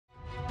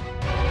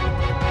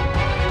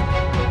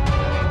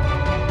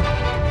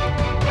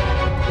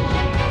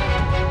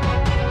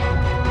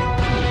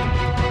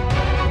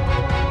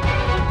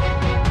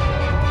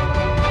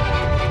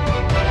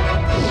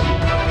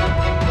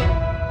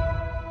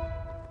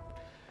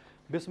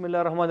بسم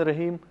الله الرحمن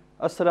الرحیم.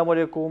 السلام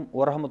علیکم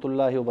ورحمۃ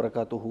اللہ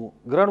وبرکاتہ.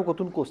 ګرانو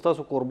کتونکو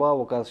ستاسو کوربه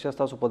وکاسشه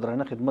ستاسو په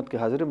درانه خدمت کې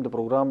حاضر یم د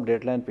پروګرام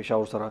ډیټلاین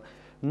پېښور سره.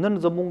 نن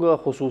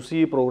زموږ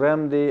خصوصي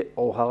پروګرام دی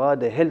او هغه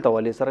د هیلت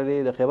حوالې سره دی.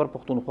 د خیبر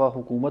پختونخوا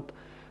حکومت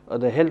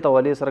د هیلت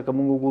حوالې سره که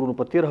موږ وګورو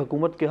په تیر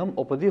حکومت کې هم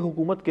او په دې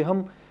حکومت کې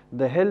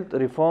هم د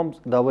هیلت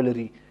ریفارمز دعوه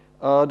لري.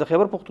 د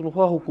خیبر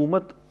پختونخوا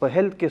حکومت په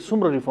هیلت کې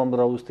څومره ریفارم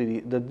راوستي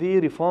دي؟ د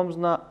دې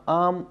ریفارمز نه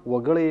عام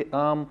وګړی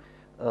عام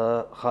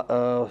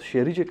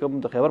شهري چې کوم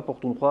د خیبر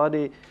پختونخوا دی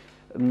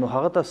نو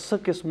هغه ته څه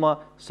قسمه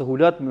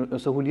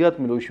سهولیات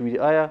میلاو شوي دي؟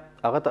 آیا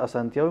هغه ته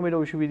اسانتیاوې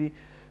میلاو شوي دي؟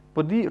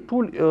 په دې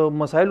ټول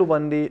مسایلو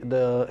باندې د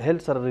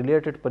هیلت سره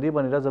ریلیټډ په دې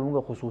باندې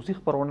زموږ خصوصي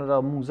خپرونه را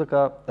موږ ځکه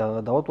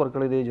دعوت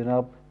ورکړی دی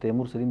جناب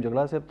تیمور سلیم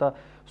جګړه صاحب ته،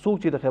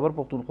 څوک چې د خیبر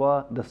پختونخوا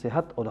د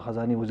صحت او د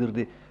خزانې وزیر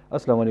دی.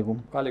 السلام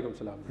علیکم. وعلیکم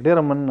السلام.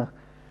 ډېره مننه.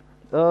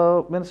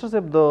 منسټر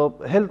صاحب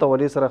د هیلت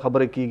حوالې سره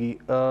خبره کیږي.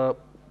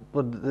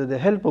 د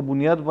هیلت په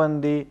بنیاد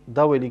باندې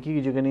دا ویل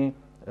کېږي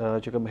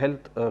چې کوم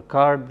هیلت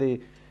کارډ دی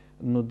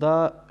نو دا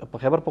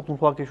په خیبر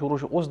پختونخوا کې شروع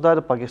شو، اوس دا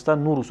د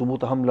پاکستان نورو صوبو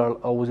ته هم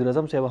لاړ او وزیر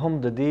اعظم صاحب هم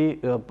د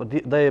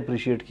دې دا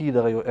اپریشیټ کړي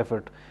دغه یو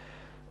ایفرټ.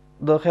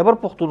 د خیبر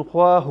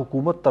پختونخوا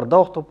حکومت تر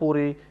دا وخته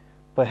پورې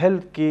په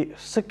هیلت کې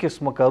څه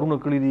قسمه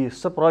کارونه کړي دي؟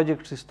 څه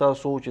پروجیکټس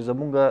ستاسو چې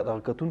زمونږ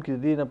دغه کتونکي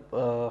د دې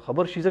نه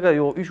خبر شي؟ ځکه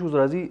یو ایشوز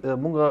راځي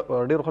مونږ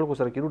ډېرو خلکو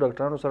سره کېنو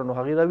ډاکټرانو سره، نو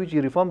هغې دا وي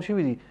چې ریفارم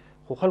شوي دي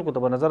خو خلکو ته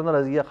به نظر نه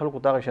راځي یا خلکو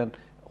ته هغه شیان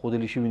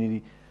ښودلي شوي نه دي.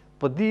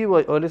 په دې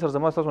حوالې سره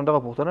زما ستاسو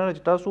دغه پوښتنه ده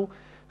چې تاسو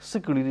څه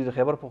کړي دي د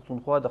خیبر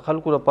پختونخوا د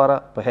خلکو لپاره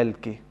په هیلت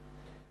کې؟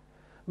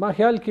 ما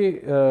خیال کې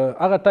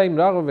هغه ټایم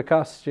راغی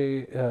وکاس چې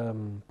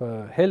په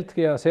هیلت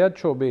کې یا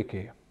صحت شعبې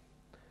کې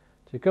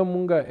چې کوم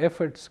مونږه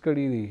ایفرټس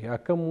کړي دي یا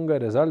کوم مونږه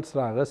ریزلټس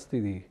راغستې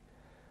دي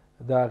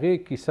د هغې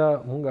کیسه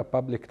مونږه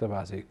پبلک ته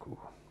واضح کړو.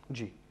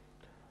 جی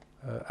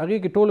هغې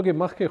کې ټولو کې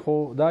مخکې خو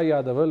دا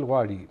یادول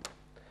غواړي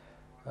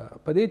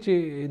په دې چې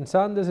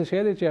انسان داسې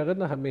شی دی چې هغه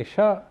نه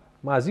همیشه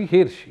ماضي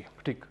هیر شي.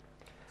 ټیک.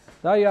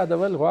 دا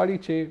یادول غواړي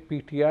چې پی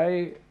ټی آی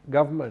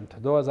ګورنمنټ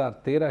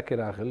 2013 کې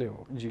راغلی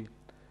و. جی.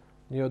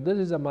 یو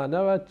داسې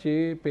زمانه وه چې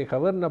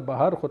پېښور نه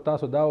بهر خو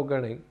تاسو دا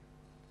وګڼئ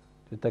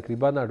چې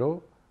تقریبا اډو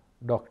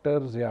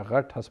ډاکټرز یا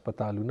غټ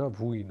هسپتالونه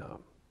ووی نه،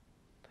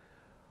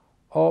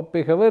 او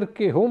پېښور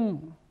کې هم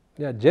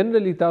یا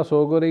جنرلی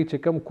تاسو وګورئ چې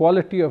کوم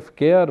کوالټي اف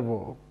کیر و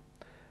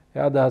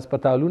یا د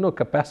هسپتالونو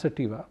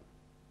کپاسټي وه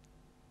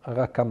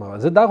هغه کمه وه.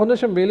 زه دا خو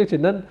نشم ویلی چې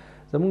نن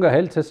زمونږ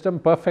هیلت سسټم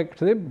پرفیکټ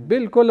دی،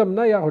 بالکل هم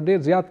نه، یا خو ډېر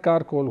زیات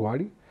کار کول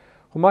غواړي.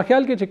 خو ما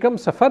خیال کې چې کم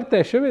سفر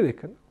طی شوی دی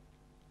که نه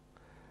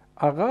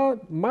هغه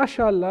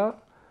ماشاءالله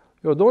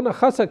یو دونه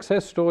ښه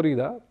سکسیس سټوري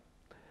ده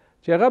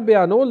چې هغه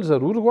بیانول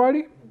ضرور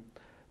غواړي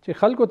چې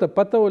خلکو ته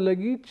پته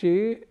ولګي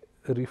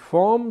چې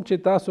ریفارم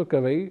چې تاسو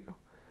کوئ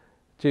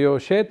چې یو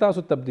شی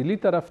تاسو تبدیلی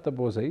طرف ته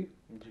بوځئ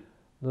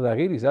نو د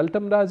هغې ریزلټ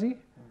هم راځي،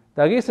 د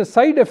هغې څه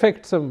سایډ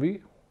افیکټس هم وي.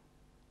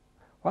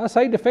 هغه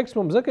سایډ افیکټس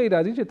هم ځکه یې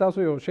راځي چې تاسو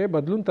یو شی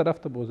بدلون طرف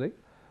ته بوځئ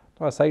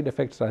نو هغه سایډ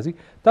افیکټس راځي.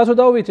 تاسو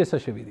دا ووایئ چې څه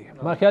شوي دي.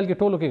 ما خیال کې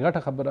ټولو کې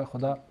غټه خبره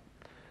خو دا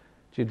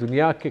چې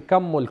دنیا کې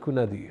کم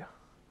ملکونه دي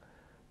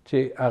چې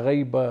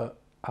هغوی به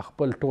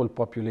خپل ټول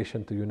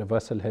پاپولیشن ته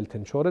یونیورسل هیلت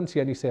انشورنس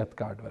یعنی صحت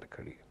کارډ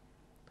ورکړي.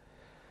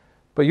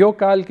 په یو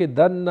کال کې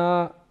دننه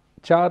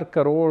 4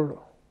 کروڑ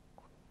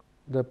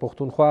د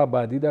پښتونخوا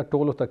آبادي ده،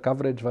 ټولو ته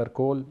کوریج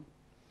ورکول،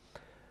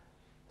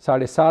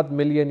 7.5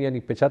 ملین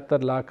یعنی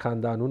 75 لاک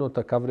خاندانونو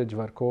ته کوریج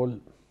ورکول.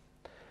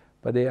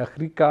 په دې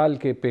آخري کال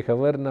کې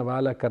پېښور نه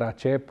والا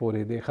کراچۍ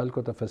پورې د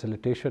خلکو ته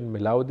فیسیلیټیشن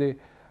ملاو دی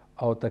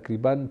او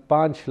تقریبا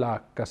 5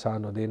 لاک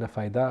کسانو دې نه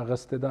فایده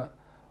اخیستې ده،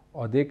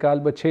 او دې کال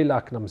به 6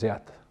 لاک نه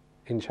زیات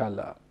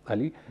انشاءالله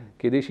علي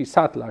کېدای شي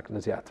 7 لاک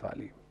نه زیات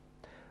والی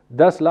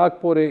 10 لاک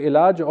پورې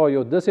علاج او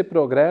یو داسې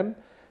پروګرام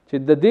چې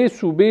د دې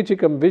صوبې چې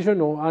کوم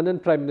ویژن و آنن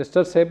پرایم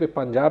منسټر صاحب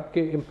پنجاب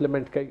کې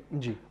امپلیمنٹ کوي.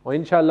 جی. او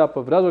انشاءالله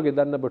په ورځو کې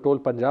دننه به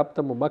ټول پنجاب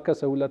ته ممکه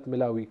سهولت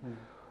ملاوي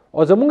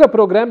او زمونږ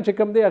پروګرام چې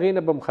کوم دی هغې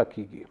نه به هم ښه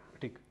کېږي.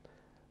 ټیک.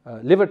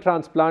 لیور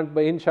ټرانسپلانټ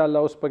به انشاءالله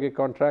اوس پکې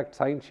کانټراکټ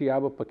ساین شي یا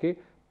به پکې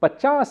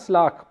 50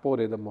 لاک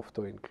پورې د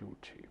مفتو انکلوډ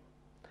شي.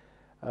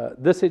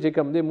 داسې چې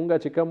کوم دی مونږ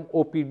چې کوم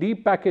او پی ډي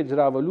پیکیج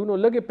راولو نو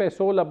لږې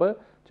پیسو له به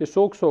چې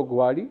څوک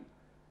غواړي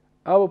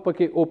او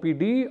پکې او پی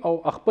ډي او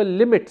خپل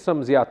لیمټس هم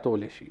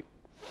زیاتولی شي.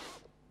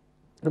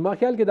 نو ما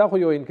خیال کې دا خو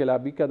یو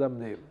انقلابي قدم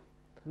دی.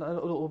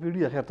 او پی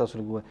ډي خیر تاسو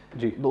لګوئ.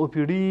 جی. د او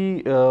پی ډي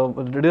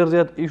ډېر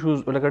زیات ایشوز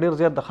لکه ډېر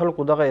زیات د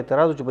خلکو دغه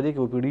اعتراض چې په دې کې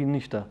او پی ډي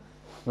نشته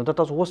نو ته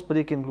تاسو اوس په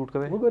دې کې انکلوډ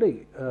کوئ؟ وګورئ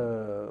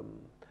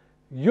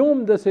یو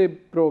هم داسې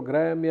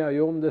پروګرام یا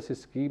یو هم داسې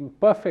سکیم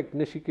پرفیکټ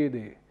نشي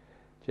کېدی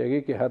چې هغې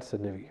کې هر څه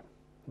نه وي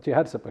چې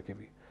هر څه پکې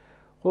وي.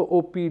 خو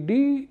او پی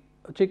ډي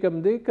چې کوم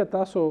دی که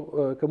تاسو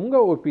که مونږ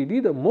او پی ډي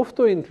د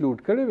مفتو انکلوډ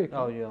کړی وي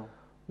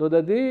نو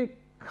د دې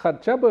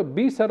خرچه به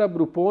 20 ارب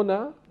روپو نه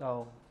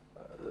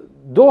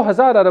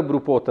 2000 ارب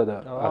روپو ته ده.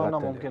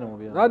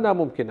 ناممکنه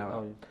ناممکنه وه.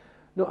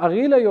 نو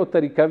هغې له یو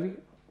طریقه وي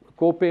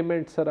کو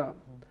پیمنټ سره،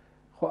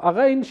 خو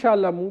هغه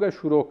انشاءالله مونږ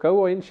شروع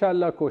کوو او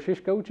انشاءالله کوشش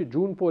کوو چې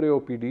جون پورې او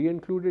پی ډي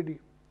انکلوډډ وي.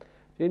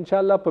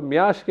 انشاءالله په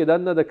میاشت کې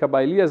دننه د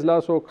قبایلي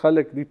اجلاسو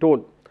خلک دي ټول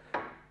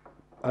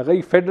هغه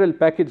فیډرل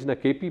پیکج نه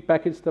KP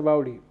پیکج ته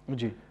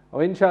واوړي جی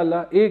او ان شاء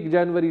الله 1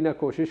 جنوري نه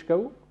کوشش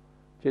کوو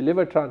چې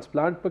لیور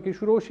ټرانسپلانٹ پکې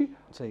شروع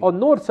شي او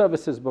نور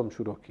سروسز به هم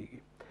شروع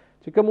کیږي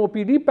چې کوم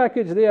OPD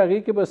پیکج دی هغه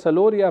کې به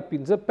 3 یا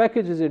 15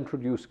 پیکجز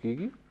انټروډیوس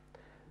کیږي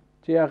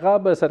چې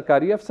هغه به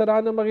سرکاري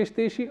افسرانو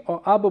مغشتې شي او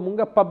هغه به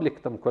مونږه پبلک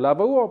تم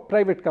کولاوو او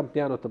پرایویټ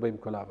کمپنیانو ته به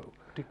هم کولاوو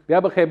بیا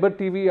به خیبر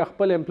ټي وي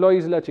خپل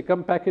امپلویز لا چې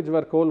کم پیکج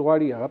ورکول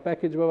غواړي هغه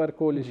پیکج به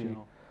ورکول شي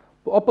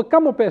او په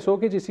کمو پیسو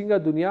کې چې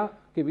څنګه دنیا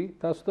کې وي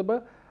تاسو ته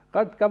به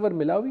غټ کور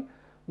ملاوي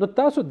نو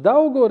تاسو دا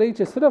وګورئ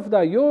چې صرف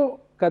دا یو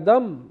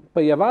قدم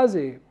په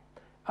یوازې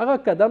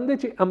هغه قدم دی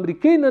چې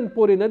امریکای نن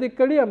پورې نه دی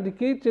کړی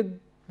امریکای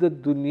چې د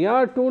دنیا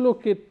ټولو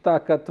کې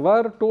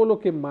طاقتور ټولو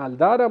کې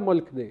مالدار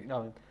ملک دی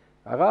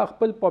هغه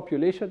خپل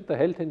پاپولیشن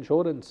ته هیلث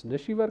انشورنس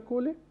نشي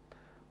ورکولی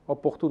او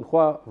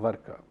پښتونخوا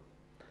ورکا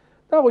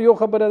دا یو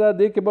خبره ده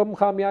دی کې به هم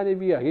خامیانې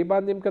وي هغې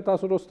باندې هم که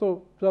تاسو وروستو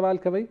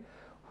سوال کوئ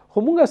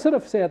خو مونږ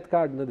صرف صحت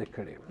کارډ نه دی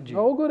کړی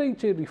او وګورئ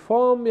چې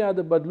ریفارم یا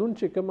د بدلون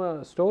چې کومه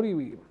سټوري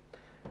وي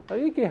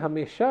هغې کې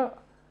همیشه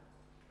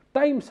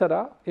ټایم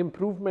سره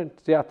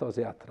امپروومنټ زیات او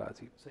زیات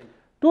راځي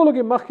ټولو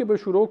کې مخکې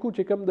به شروع کړو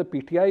چې کوم د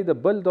PTI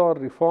د بل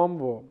دور ریفارم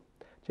و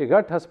چې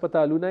غټ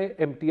هسپتالونه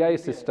یې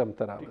MTI سیسټم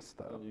ته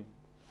راوسته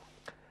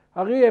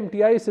هغې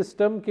MTI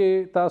سیسټم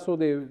کې تاسو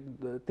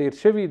د تیر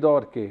شوي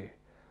دور کې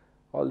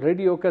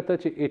الریډي وکته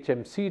چې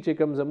HMC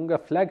چې کوم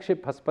زمونږ فلیګ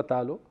شپ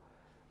هسپتالو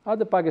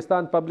د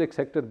پاکستان پبلک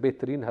سیکټر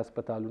بهترین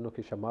هسپتالونو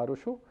کې شمارو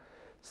شو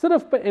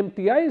صرف په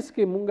MTIs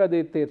کې مونږه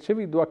د تیر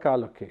شوي 2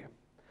 کالو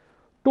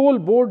کې ټول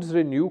بورډز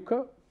رینیو کا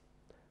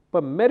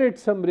په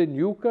میرټس هم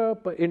رینیو کا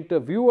په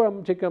انټرویو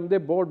هم چې کوم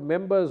د بورډ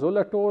ممبرز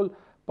ولټول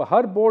په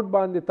هر بورډ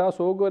باندې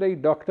تاسو وګورئ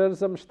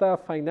ډاکټرز هم شته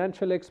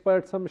فاینانشل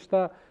ایکسپرټس هم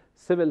شته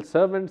سیول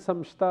سرونټس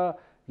هم شته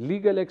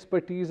لیګل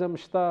ایکسپرټیز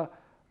هم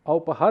شته او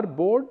په هر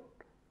بورډ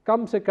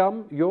کم سے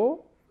کم یو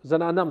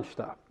زنانه هم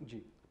شته جی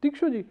ٹھیک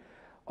شو جی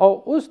او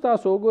اوس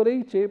تاسو وګورئ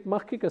چې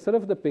مخکې که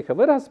صرف د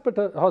پیښور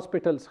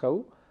هاسپټلز خو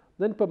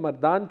نن په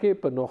مردان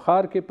کې په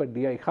نوخار کې په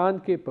DI خان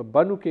کې په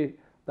بنو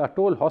کې دا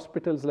ټول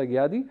هاسپټلز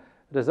لګیا دي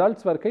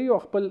رزلټس ورکوي او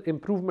خپل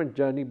امپروومنټ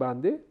جرنی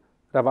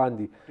باندې روان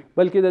دي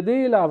بلکې د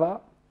دې علاوه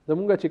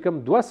زمونږ چې کوم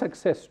 2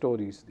 سکسس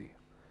سټوریز دي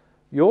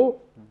یو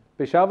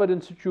پېښور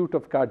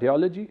انسټیټیوټ اف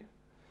کارډیالوجي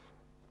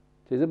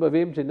چې زه به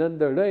ویم چې نن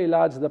د زړه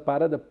علاج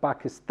دپاره د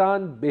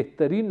پاکستان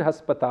بهترین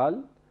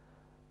هسپتال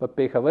په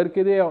پیښور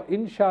کې دی او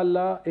ان شاء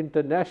الله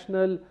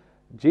انټرنیشنل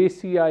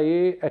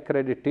JCIA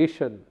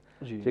اکریډیټیشن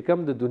چې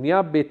کوم د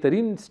دنیا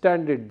بهترین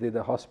سټانډرډ دی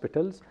د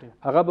هاسپټلز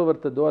هغه به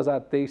ورته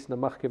 2023 نه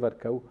مخکې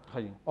ورکو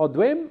او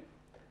دویم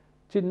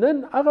چې نن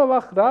هغه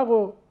وخت راغو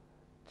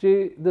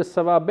چې د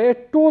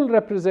ثوابې ټول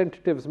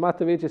ریپرزینټیټیوز ما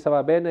ته وایي چې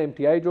ثوابې نه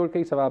MTI جوړ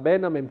کړي ثوابې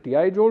نه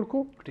MTI جوړ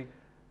کړو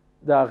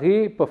د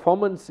هغې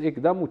پرفارمنس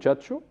एकदम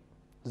اوچت شو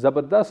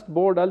زبردست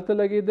بورډ هلته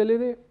لګېدلی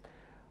دی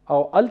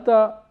او الته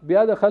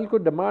بیا د خلکو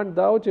ډمانډ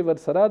دا و چې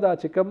ورسره دا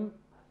چې کوم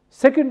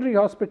سیکنډري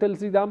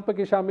هاسپټلز دي دا هم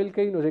پکې شامل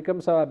کړي نو چې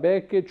کوم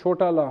ثوابې کې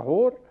چھوټا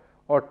لاهور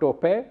او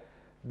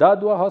ټوپې دا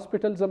 2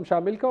 هاسپټلز هم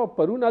شامل کړه او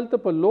پرون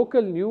الته په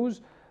لوکل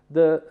نیوز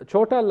د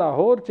چھوټا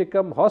لاهور چې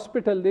کوم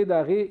هاسپټل دی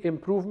د هغې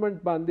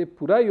امپروومنټ باندې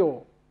پوره یو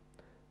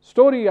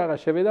سټوري هغه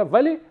شوې ده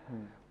ولې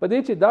په دې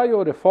چې دا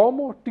یو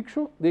ریفارم و ټیک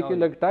شو دې کې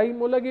لږ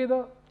ټایم ولګېده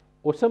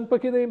اوس هم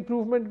پکې د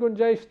امپروومنټ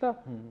گنجایش شته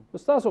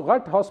اوس تاسو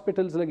غټ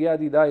هاسپټلز لګیا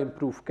دي دا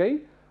امپروو کوي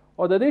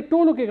او د دې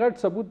ټولو کې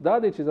غټ ثبوت دا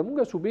دی چې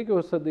زمونږ صوبې کې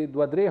اوس د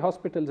 2-3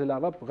 هاسپټلز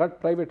علاوه غټ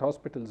پرایویټ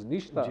هاسپټلز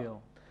نشته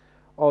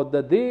او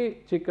د دې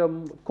چې کوم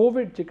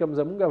کووډ چې کوم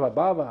زمونږ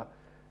وبا وه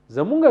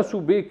زمونږ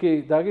صوبې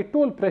کې د هغې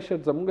ټول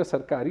پریشر زمونږ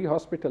سرکاري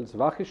هاسپټلز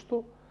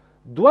واخیستو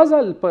 2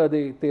 ځل په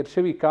د تیر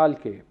شوي کال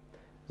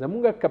کې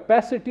زمونږ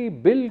کپاسټي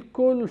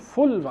بالکل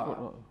فل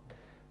وه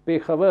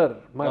پیښور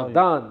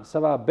مردان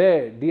ثوابې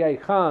DI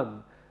خان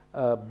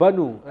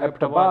بنو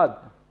ایبټ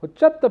خو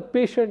چېرته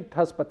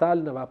پیشنټ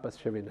هسپتال نه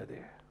واپس شوی نه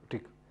دی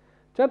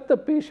چېرته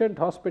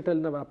پیشنټ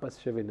هاسپټل نه واپس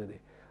شوی نه دی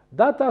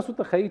دا تاسو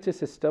ته ښایي چې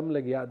سیسټم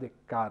لګیا دی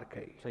کار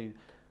کوي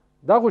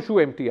دا خو شو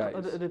MTI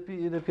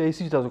د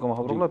PIC تاسو کومه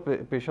خبره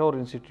وکړه پېښور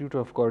انسټیټیوټ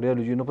اف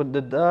کارډیالوجي نو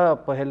دا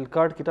په هیلث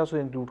کارډ کې تاسو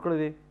انکلوډ کړی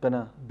دی که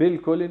نه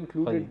بالکل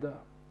انکلوډډ ده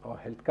او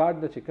هیلث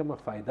کارډ د چې کومه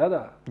فایده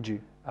ده جی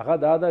هغه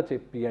دا ده چې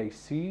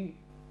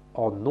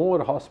PIC او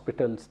نور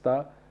هاسپټلز ته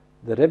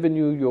د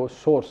ریونیو یو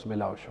سورس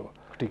ملاو شو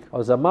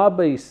او زما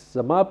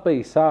په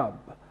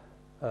حساب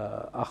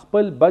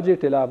خپل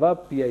بجټ علاوه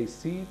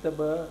PIC ته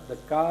به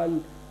د کال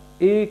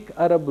 1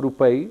 ارب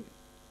روپۍ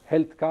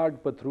هیلث کارډ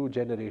په تھرو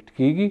جنریټ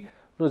کیږي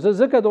نو زه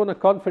ځکه دونه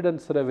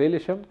کانفیډنس سره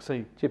ویلی شم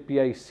چې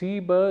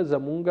PIC به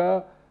زمونږ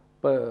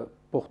په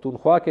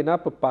پښتونخوا کې نه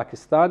په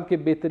پاکستان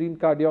کې بهترین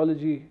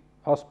کارډیالوجي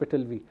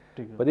هاسپټل وي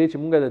په دې چې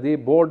مونږ د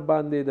دې بورډ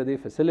باندې د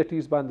دې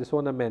فیسیلیټیز باندې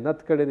څونه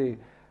محنت کړی دی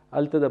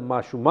هلته د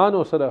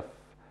ماشومانو صرف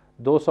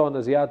 200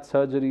 نه زیات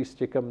سرجریز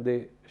چې کوم دی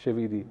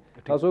شوي دي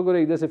تاسو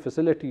وګورئ داسې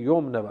فیسیلیټي یو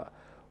هم نه وه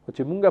خو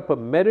چې مونږ په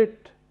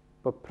میرټ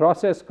په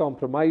پروسس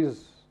کامپرومایز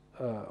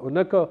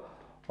ونه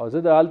کړه او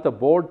زه د هلته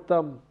بورډ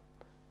ته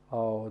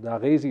او د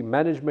هغې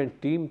مینجمنټ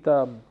ټیم ته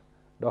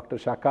ډاکټر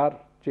شاکار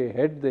چې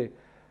هیډ دی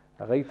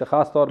هغوی ته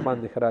خاص طور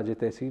باندې خراج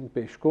تحسین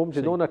پیش کوم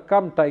چې دونه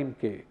کم ټایم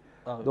کې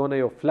دونه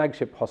یو فلیګ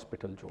شپ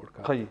هاسپټل جوړ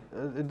کړ.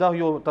 ښه دا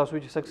یو تاسو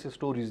چې سکسس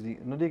سټوریز دي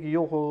نو دې کې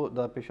یو خو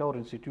د پېښور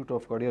انسټیټیوټ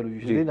اف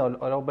کارډیالوجي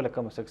دی او بله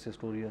کومه سکسس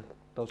سټوري ده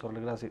تاسو سره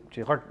لږ داسې چې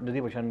غټ د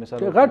دې په شان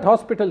مثال غټ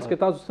هاسپټلز کې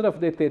تاسو صرف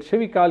د تیر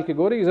شوي کال کې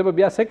ګورئ زه به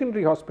بیا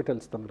سیکنډري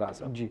هاسپټلز ته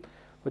راځم جی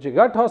خو چې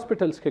غټ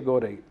هاسپټلز کې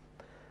ګورئ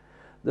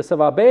د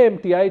سوابۍ ایم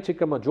ټي آی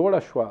چې کومه جوړه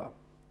شوه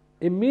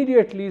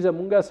امیډیټلی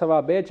زمونږ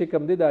سوابۍ چې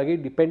کوم دی د هغې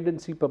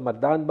ډیپینډنسي په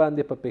مردان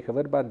باندې په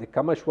پېښور باندې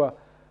کمه شوه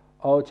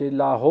او چې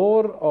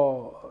لاهور او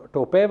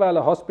ټوپۍ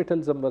والا هاسپټل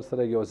هم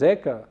ورسره یو ځای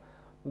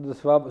کړه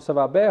د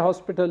سوابۍ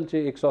هاسپټل چې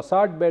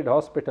 160 بیډ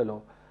هاسپټل و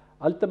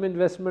هلته م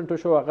انویسټمنټ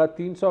وشو هغه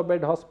 300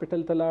 بیډ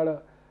هاسپټل ته لاړه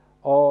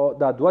او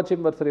دا دوه چې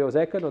ورسره یو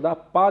ځای کړه نو دا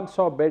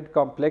 500 بیډ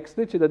کمپلیکس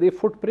دی چې د دې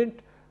فوټ پرنټ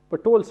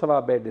په ټول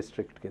سوابۍ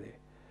ډسټرکټ کې دی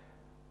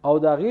او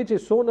د هغې چې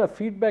څونه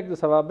فیډبیک د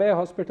سوابۍ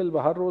هاسپټل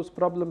به هر روز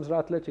پرابلمز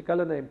راتله چې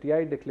کله نه ایم ټي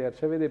آی ډکلیر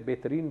شوی دی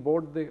بهترین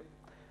بورډ دی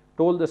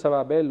ټول د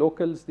سوابۍ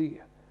لوکلز دي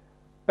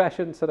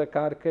پیشن سره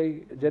کار کوي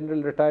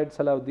جنرل ریټایرډ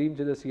صلاح الدین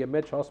چې د سی ایم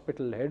ایچ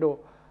هاسپټل هیډ و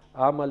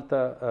عام هلته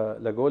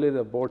لګولې د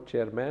بورډ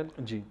چیئرمین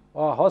جی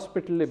او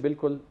هاسپټل یې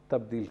بالکل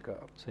تبدیل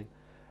کړه. صحیح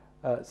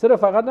صرف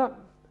هغه نه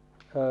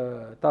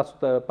تاسو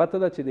ته پته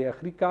ده چې د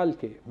آخري کال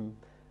کې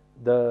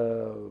د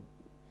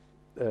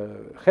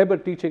خیبر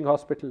ټیچنګ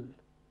هاسپټل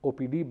او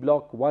پی ډي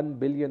بلاک 1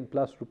 بلین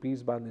پلس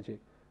روپیز باندې چې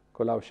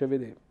کولاو شوی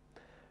دی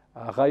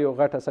هغه یو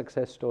غټه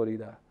سکسس سټوري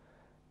ده.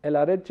 ایل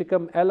آر ایچ چې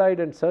کوم الایډ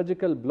اینډ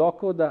سرجیکل بلاک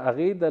و د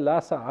هغې د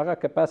لاسه هغه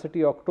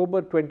کیپاسټي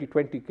اکټوبر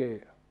 2020 کې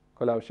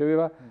کولاو شوې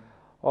وه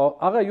او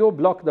هغه یو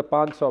بلاک د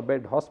 500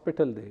 بیډ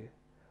هاسپټل دی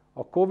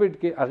او کووډ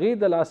کې هغې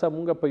د لاسه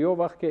مونږ په یو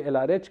وخت کې ایل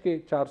آر ایچ کې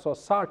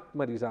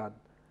 460 مریضان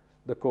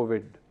د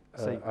کووډ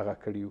هغه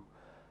کړي وو.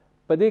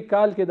 په دې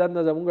کال کې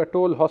دننه زمونږ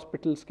ټول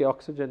هاسپټلز کې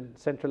اکسیجن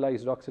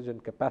سینټرلایزډ اکسیجن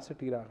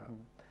کیپاسټي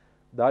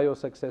راغله دا یو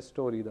سکسس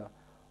سټوري ده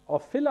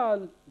او فی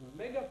الحال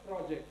میگا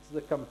پروجیکټس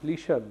د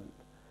کمپلیشن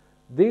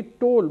دې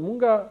ټول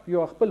مونږه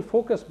یو خپل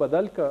فوکس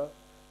بدل کړ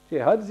چې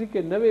هر ځای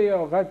کې نوې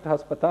یو غټ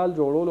هسپتال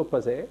جوړولو په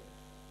ځای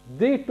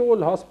دې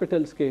ټول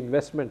هاسپټلز کې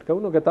انویسټمنټ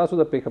کوو نو که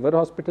تاسو د پېښور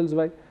هاسپټلز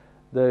وای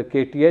د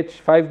کے ټي ایچ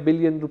 5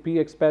 بلین روپی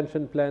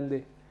ایکسپینشن پلان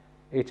دی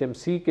ایچ ایم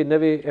سی کې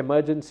نوې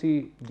ایمرجنسی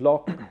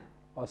بلاک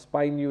او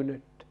سپاین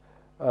یونټ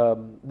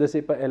داسې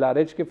په ایل آر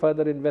ایچ کې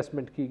فردر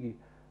انویسټمنټ کیږي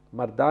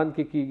مردان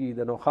کې کیږي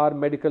د نوخار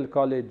میډیکل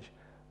کالج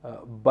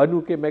بنو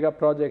کې میگا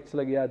پروجیکٹس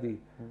لګیا دي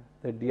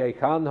د ڈی آئی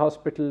خان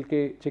ہاسپٹل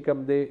کې چې کوم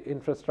دی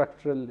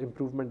انفراسټرکچرل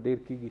امپروومنٹ ډیر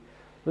کیږي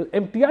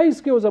ایم ټي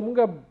آیز کې زمونږ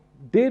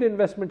ډیر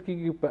انویسټمنټ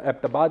کیږي په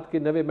ایبټآباد کې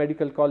نوې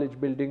میډیکل کالج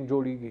بلډینګ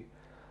جوړیږي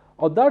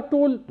او دا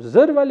ټول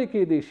زر والے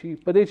کې دی شي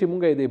په دې چې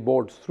مونږ د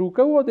بورډز تھرو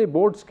کوو او د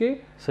بورډز کې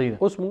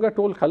اوس مونږ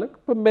ټول خلک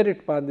په میرټ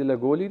باندې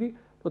لګولي دي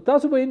نو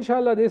تاسو به ان شاء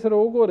الله دې سره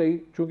وګورئ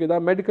چې دا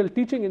میډیکل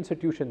ټیچنګ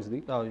انسټیټیوشنز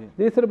دي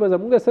دې سره به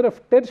زمونږ صرف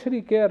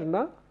ټرشري کیر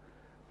نه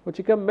او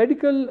چې کوم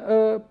میډیکل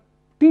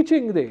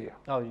ټیچنګ دی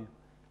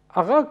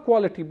هغه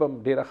کوالټي به هم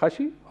ډېره ښه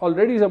شي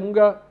الریډي زمونږ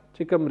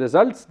چې کوم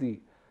ریزلټس دي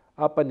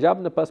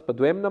پنجاب نه پس په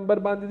دویم نمبر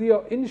باندې دي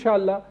او ان شاء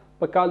الله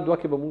په کال دوه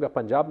کې به مونږ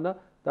پنجاب نه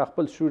دا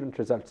خپل سټوډنټ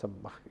ریزلټس هم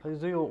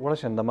مخکې زه یو وړه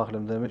شنده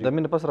مخلم د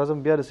مینې پس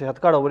راځم بیا د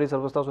صحت کارډ اولي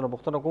سره تاسو نه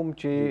پوښتنه کوم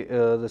چې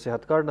د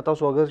صحت کارډ نه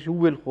تاسو اگر چې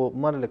وویل خو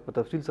ما نه لږ په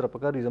تفصیل سره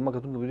پکار دي زما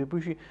کتونکو به دې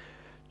پوه شي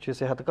چې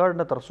صحت کارډ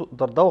نه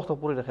تر دا وخته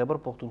پورې د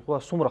خیبر پښتونخوا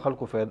څومره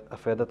خلکو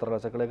فایده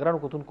ترلاسه کړې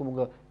ګرانو کتونکو موږ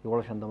یو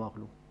وړه شنده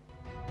مخلو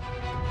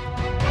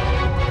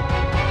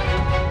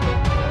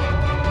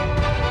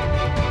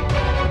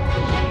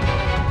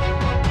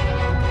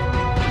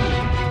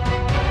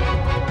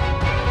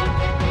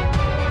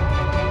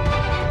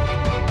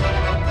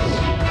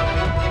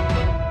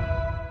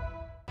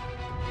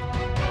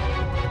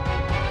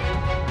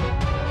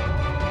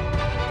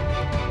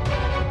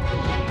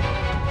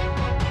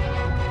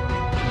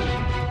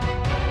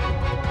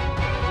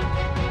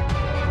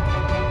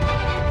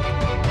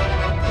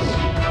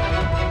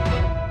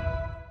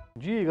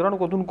ګرانو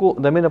کتونکو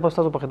د مینې پس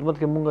تاسو په خدمت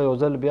کې مونږ یو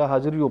ځل بیا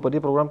حاضر یو په دې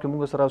پروګرام کې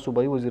مونږ سره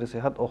صوبایي وزیر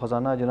صحت او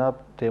خزانه جناب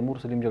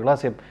تیمور سلیم جګړه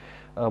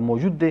صاحب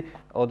موجود دی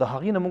او د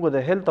هغې نه مونږ د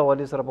هیلث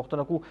حوالې سره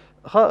پوښتنه کوو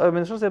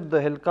منسټر صاحب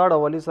د هیلث کارډ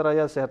حوالې سره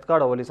یا صحت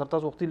کارډ حوالې سره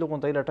تاسو وختي لږ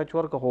غونډه ټچ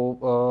ورکړه خو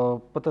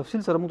په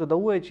تفصیل سره مونږ ته دا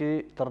ووایي چې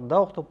تر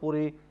دا وخته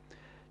پورې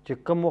چې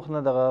کم وخت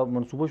نه دغه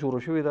منصوبه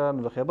شروع شوې ده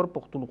نو د خیبر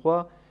پښتونخوا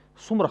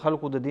څومره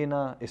خلکو د دې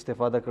نه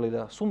استفاده کړې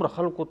ده څومره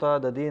خلکو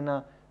ته د دې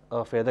نه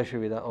فایده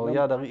شوې ده او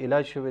یا دغه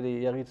علاج شوی دی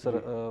یا هغې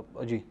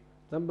سره جی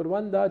نمبر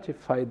 1 دا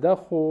چې فایده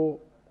خو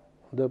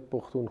د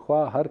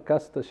پښتونخوا هر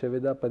کس ته شوې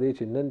ده په دې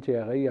چې نن چې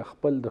هغوی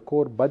خپل د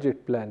کور بجټ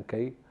پلان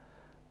کوي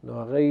نو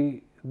هغوی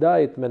دا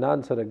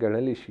اطمینان سره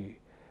ګڼلی شي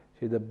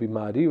چې د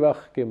بیماری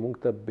وخت کې موږ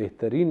ته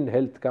بهترین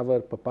هیلث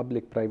کور په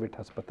پبلک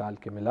پرایویټ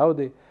هسپتال کې ملاو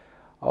دی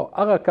او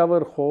هغه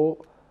کور خو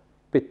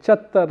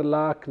 75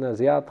 لاک نه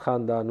زیات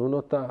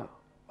خاندانونو ته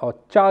او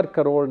 4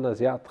 کروڑ نه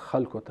زیات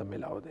خلکو ته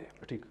ملاو دی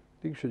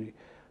ٹھیک شو جی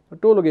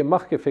ټولو کې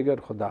مخکې فګر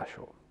خدا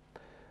شو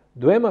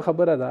دویمه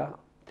خبره ده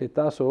چې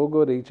تاسو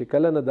وګورئ چې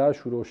کله نه دا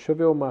شروع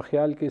شوی و ما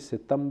خیال کې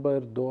ستمبر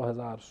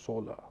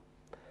 2016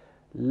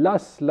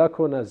 10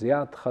 لکو نه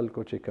زیات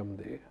خلکو چې کم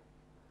دی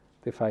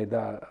ته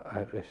فایده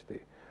اخیستې.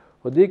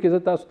 خو دې کې زه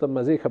تاسو ته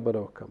مزې خبره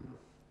وکړم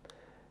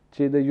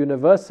چې د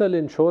یونیورسل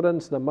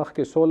انشورنس نه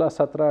مخکې 16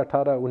 17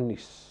 18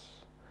 19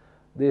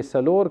 د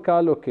 4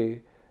 کالو کې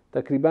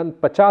تقریبا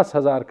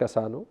 50,000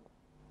 کسانو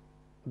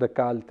د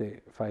کال ته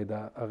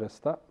فایده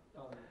اخیسته.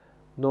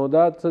 نو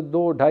دا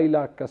 2-2.5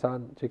 لاک کسان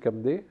چې کوم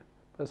دی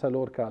په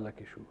 4 کاله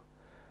کې شو.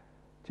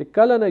 چې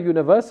کله نه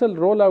یونیورسل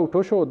رول آؤٹ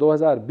وشو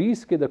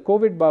 2020 کې د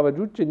کووډ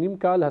باوجود چې نیم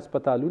کال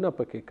هسپتالونه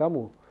پکې کم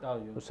وو،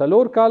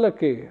 4 کاله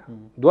کې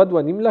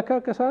 2.5 لکه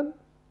کسان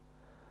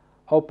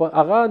او په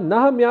هغه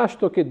 9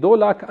 میاشتو کې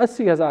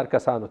 2,80,000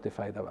 کسانو ته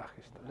فایده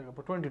واخیسته.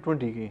 په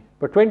 2020 کې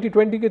په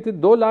 2020 کې ته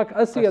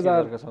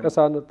 2,80,000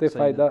 کسانو ته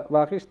فایده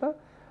واخیسته.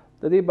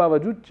 د دې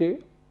باوجود چې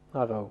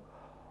هغه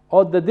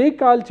او د دې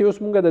کال چې اوس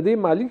مونږ د دې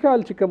مالی کال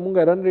چې کوم مونږ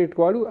رن ریټ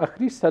غواړو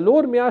اخري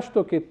 4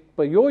 میاشتو کې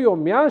په یو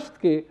میاشت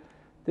کې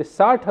د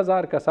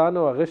 60,000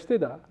 کسانو اغشته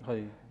ده.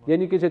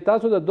 یعنی کې چې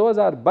تاسو د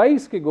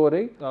 2022 کې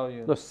ګورئ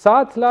نو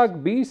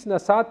 7,20,000 نه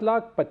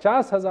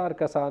 7,50,000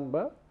 کسان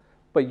به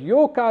په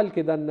یو کال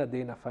کې دنه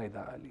دینه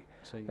فایده علي.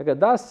 اگر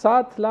دا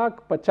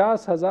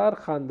 7,50,000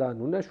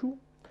 خاندانونه شو،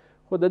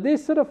 خو د دې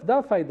صرف دا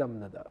فایده هم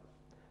نه ده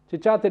چې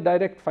چاته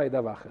ډایرکټ فایده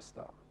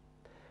واخیسته.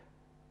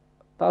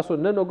 تاسو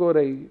نن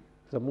وګورئ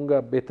زمونږ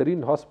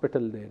بهترین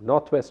هاسپټل دی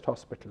نارت ویسٹ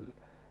هاسپټل،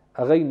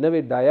 هغه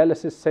نوې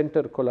ډایالسس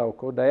سنټر کولاو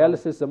کو.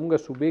 ډایالسس زمونږ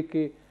صوبې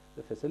کې د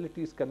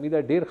فیسیلیټیز کمی ده،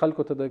 ډیر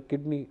خلکو ته د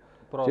کډنی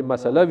چې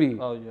مسله وي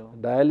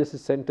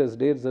ډایالسس سنټرز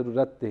ډیر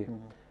ضرورت دی.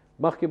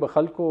 مخکې به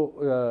خلکو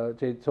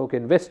چې څوک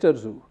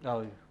انویسټرز وو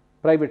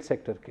پرایویټ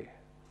سیکټر کې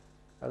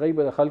هغه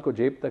به د خلکو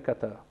جیب ته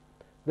کته،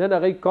 نن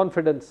هغه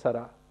کانفیډنس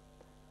سره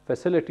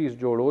فیسیلیټیز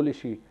جوړول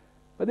شي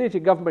په دې چې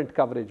ګورنمنت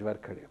کوریج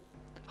ورکړي.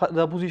 د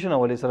اپوزیشن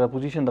حواله سره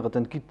اپوزیشن د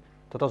تنقید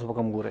ته تاسو په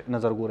کوم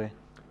نظر ګورئ؟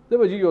 د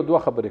وجې یو 2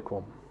 خبرې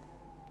کوم.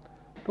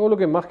 ټولو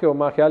کې مخکې او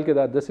ما خیال کې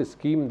دا داسې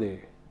سکیم دی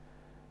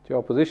چې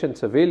اپوزیشن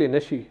څه ویلی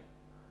نشي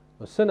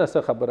نو څه نه څه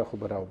خبره خو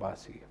به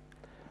راوباسي.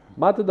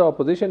 ما ته د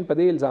اپوزیشن په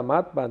دې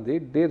الزامات باندې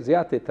ډېر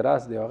زیات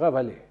اعتراض دی. هغه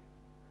ولې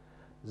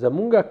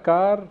زمونږ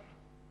کار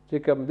چې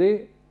کوم دی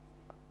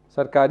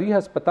سرکاري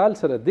هسپتال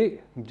سره دی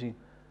جی،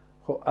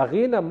 خو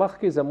هغې نه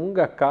مخکې زمونږ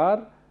کار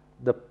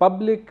د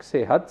پبلک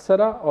صحت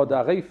سره او د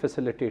هغې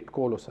فیسیلیټیټ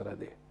کولو سره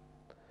دی.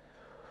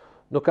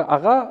 نو که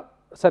هغه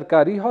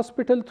سرکاري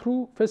هاسپټل تھرو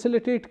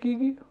فیسیلیټیټ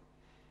کیږي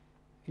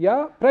یا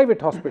پرایویټ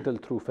هاسپټل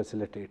تھرو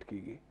فیسیلیټیټ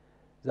کیږي،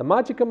 زما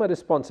چې کومه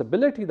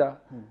ریسپانسبلټي ده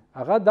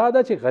هغه دا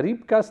ده چې غریب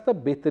کس ته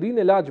بهترین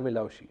علاج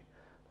ملاو شي.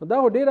 نو دا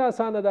ډیره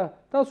اسانه ده.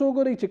 تاسو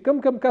وګورئ چې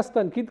کم کس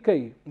تنقید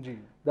کوي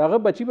د هغه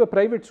بچي به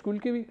پرایویټ سکول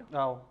کې وي،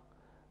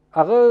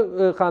 هغه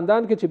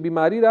خاندان کې چې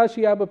بیماری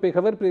راشي یا به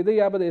پیښور پرېږدي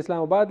یا به د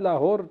اسلام آباد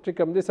لاهور چې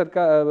کوم دی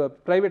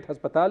پرایویټ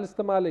هسپتال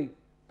استعمالوي.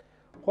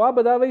 خو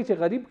به دا وایي چې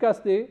غریب کس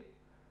دی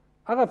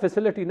هغه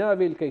فیسیلیټي نه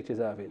اویل کوي چې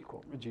زه اویل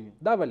کوم.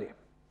 دا ولې؟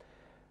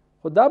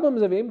 خو دا به هم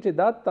زه ویم چې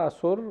دا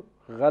تاثر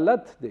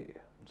غلط دی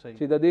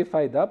چې د دې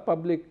فایده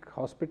پبلک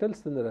هاسپټلز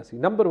ته نه رسي.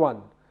 نمبر 1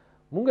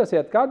 مونږ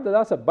صحت کارت د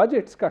داسې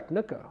بجټس کټ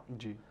نه کړه.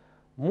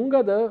 مونږ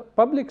د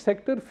پبلک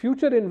سیکټر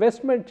فیوچر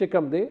انویسټمنټ چې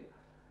کوم دی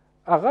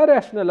هغه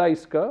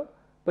ریشنلایز کړه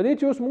په دې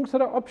چې اوس مونږ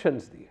سره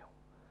آپشنز دي.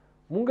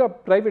 مونږ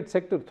پرایویټ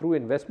سیکټر تھرو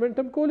انویسټمنټ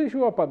هم کولی شو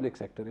او پبلک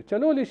سیکټر یې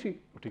چلولی شي.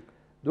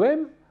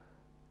 دویم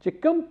چې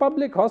کوم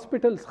پبلک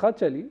هاسپټلز ښه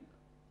چلی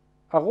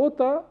هغو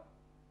ته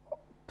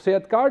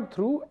صحت کارت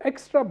تھرو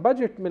ایکسټرا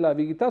بجټ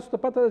ملاویږي. تاسو ته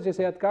پته ده چې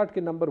صحت کارت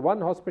کې نمبر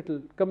 1 هاسپټل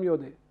کم یو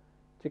دی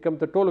چې کم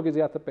ته ټولو کې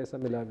زیاته پیسې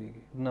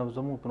ملاویږي. نه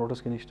زموږ په نوټس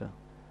کې نشته.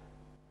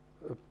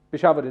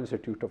 پېښور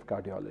انسټیټیوټ اف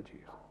کارډیالوجي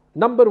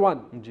نمبر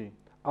 1 جی،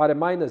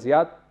 RMI نه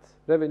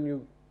زیات ریونیو،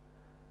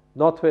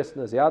 نارت ویسٹ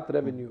نه زیات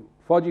ریونیو،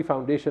 فوجی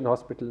فاؤنڈیشن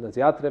ہاسپٹل نه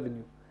زیات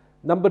ریونیو.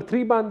 نمبر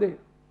 3 باندې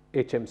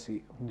HMC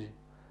جی،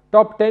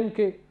 ٹاپ 10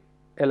 کې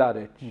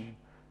LRH،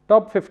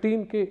 ٹاپ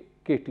 15 کې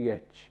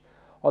KTH.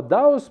 او دا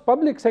اوس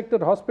پبلک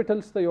سیکټر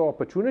هاسپټلز ته یو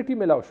اپرچونټي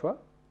ملاو شوه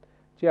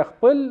چې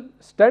خپل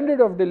سټانډرډ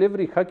اف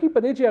ډیلیوري ښه کړي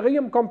په دې چې هغوی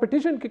هم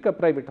کمپټیشن کې که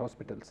پرایویټ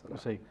هاسپټلز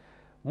سره. صحیح.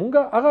 مونږ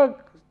هغه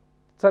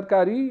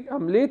سرکاري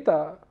عملې ته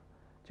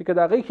چې که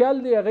د هغوی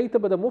خیال دی هغوی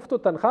ته به د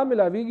مفتو تنخوا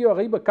ملاویږي او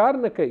هغوی به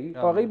کار نه کوي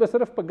او هغوی به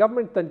صرف په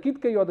ګورنمنټ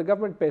تنقید کوي او د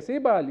ګورنمنټ پیسې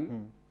به علي.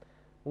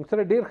 مونږ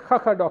سره ډېر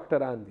ښه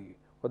ډاکټران دي،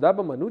 خو دا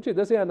به منو چې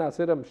داسې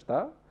عناصر هم شته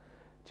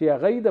چې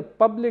هغوی د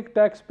پبلک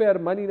ټیکس پیئر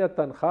منی نه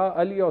تنخواه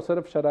علي او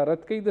صرف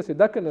شرارت کوي. داسې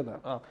ده که نه ده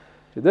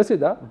چې داسې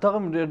ده؟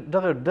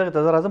 دغه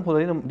ته زه راځم، خو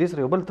د دې سره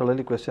یو بل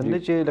تړلی کوېسچن دی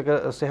چې لکه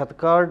صحت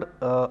کارډ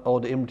او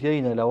د MTI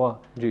نه علاوه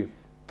جی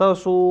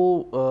تاسو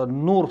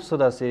نور څه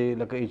داسې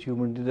لکه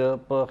اچیومنټ دي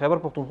په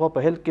خیبر پښتونخوا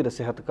په هیلث کې د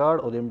صحت کارډ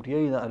او د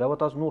MTI نه علاوه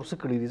تاسو نور څه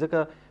کړي دي؟ ځکه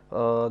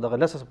دغه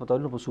 10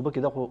 هسپتالونه په صوبه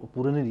کې دا خو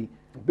پوره نه دي.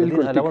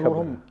 بالکل ټیک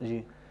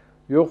خبره.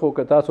 یو خو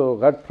که تاسو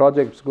غټ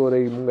پروجیکټس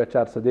ګورئ، مونږ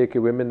 400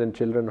 کې ویمن اینڈ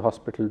چلډرن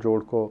هاسپټل جوړ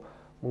کو،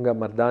 مونږ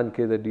مردان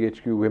کې د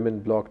DHQ ویمن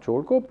بلاک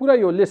جوړ کو. پورا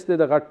یو لیست دی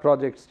د غټ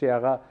پروجیکټس چې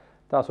هغه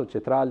تاسو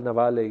چترال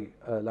نوالی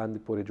لاندې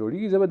پورې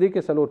جوړیږي. زه به دې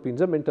کې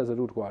 4-5 منټه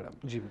ضرور غواړم.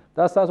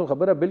 دا ستاسو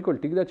خبره بالکل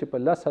ټیک ده چې په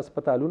 10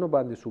 هسپتالونو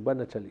باندې صوبه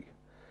نه چلیږي.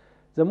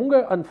 زمونږ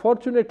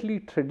انفارچونیټلی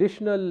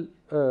ټریډیشنل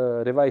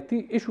روایتي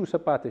ایشو څه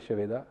پاتې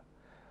شوی ده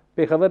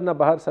पेशावर ना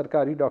बाहर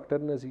सरकारी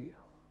डॉक्टर न ज़ी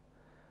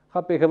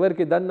हाँ पेशावर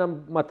के दन नम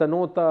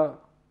मतनों ता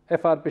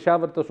FR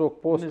पेशावर तो सोक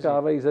पोस्ट का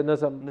आवाई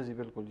नज़म नजी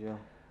बिल्कुल जी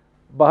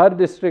बाहर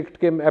डिस्ट्रिक्ट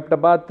के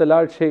एबटाबाद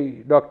तलाड़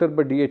से डॉक्टर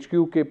ब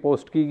DHQ के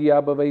पोस्ट की गई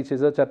अब वही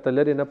चीज़ चार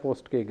तलरे न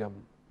पोस्ट के गम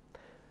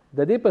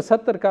ददे पर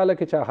 70 काल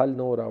के चा हल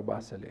नो राव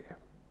बासले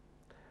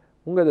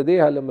मुंगा ददे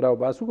हलम राव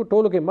बासु को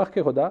टोलो के मख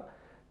के खुदा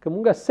कि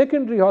मुंगा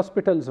सेकेंडरी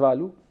हॉस्पिटल्स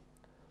वालू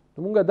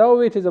तो मुंगा दाव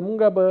वे चीज़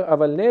मुंगा ब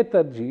अवल ने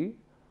तरजी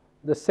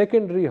the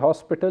secondary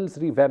hospitals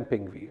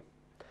revamping we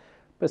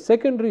पर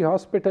सेकेंडरी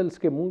हॉस्पिटल्स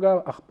के मुंगा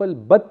अखपल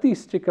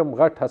 32 चिकम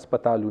गट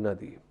हस्पतालू न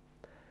दी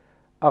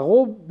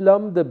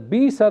अगोबलम द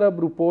 20 अरब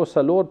रुपो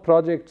सलोर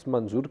प्रोजेक्ट्स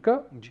मंजूर का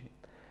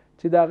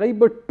चिदा गई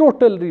ब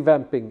total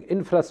revamping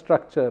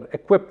infrastructure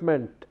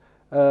equipment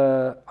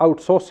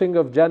outsourcing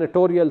of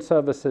जैनिटोरियल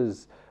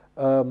सर्विसेज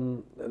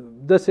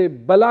दसे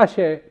बलाश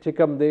है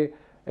चिकम दे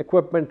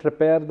इक्विपमेंट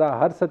रिपेयर दा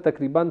हर से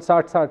तकरीबन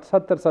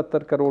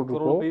 60-70 करोड़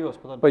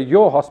रुपये पर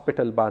यो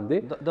हॉस्पिटल बांधे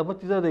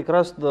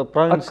अक्रॉस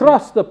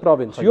द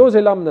प्रोविंस यो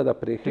जिलाम न द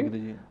प्रेखे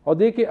और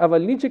देखे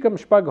अवलनी चिकम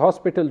शपग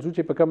हॉस्पिटल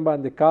जूचे पकम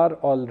बांधे कार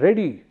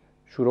ऑलरेडी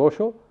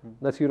शुरोशो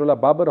नसीरुल्लाह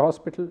बाबर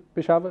हॉस्पिटल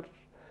पेशावर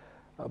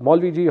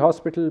मौलवी जी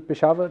हॉस्पिटल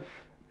पेशावर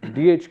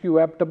DHQ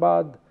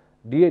एबटाबाद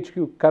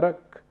DHQ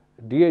करक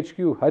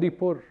DHQ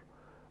हरिपुर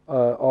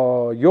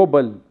और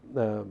योबल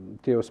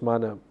के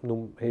उस्मान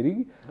नुम हेरी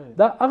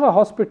दा अगा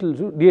हॉस्पिटल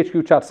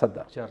DHQ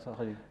 400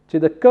 चे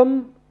द कम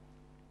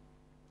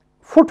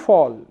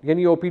फुटफॉल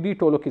यानी OPD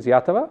टोलो की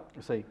ज़्यादा वा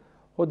सही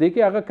हो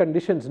देखे अगा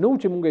कंडीशंस नो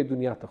चे मुंगे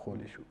दुनिया तक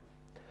खोले शू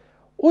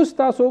उस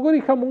तासोगरी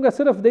खा मुंगा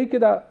सिर्फ दे के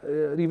दा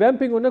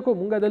रिवैम्पिंग होने को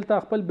मुंगा दलता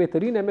अखपल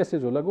बेहतरीन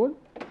MSs होला गोल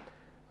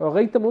और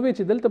गई तमुवे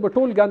चे दलता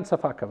बटोल गान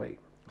सफा कवाई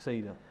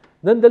सही दा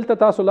नन दलता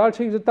तासो लाड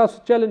शही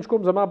तासो चैलेंज को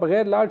जमा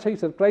बगैर लाड शही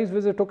सरप्राइज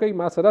विजिट हो गई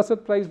मासरा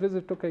सरप्राइज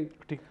विजिट हो गई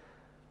ठीक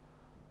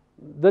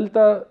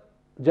दलता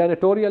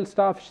जैनिटोरियल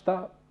स्टाफ शता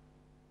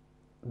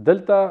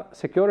दलता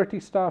सिक्योरिटी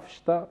स्टाफ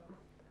शता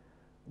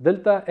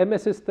दलता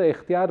MSs त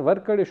इख्तियार वर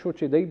करे शो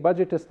चे दई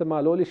बजट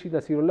इस्तेमाल होले शी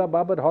नसीरुल्लाह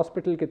बाबर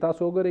हॉस्पिटल के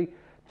तासो हो गई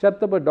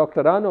चतब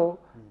डॉक्टरानो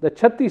द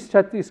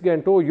 36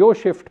 घंटो यो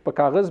शिफ्ट पर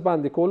कागज़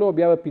बांधे कोलो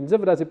ब्या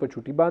 15 राजे पर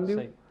छुट्टी बांधी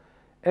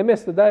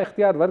MS दा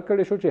इख्तियार वर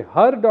करे शो चे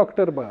हर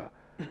डॉक्टर बा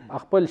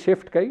अखपल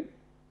शिफ्ट कई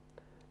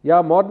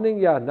या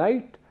मॉर्निंग या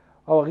नाइट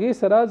और ये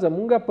सरा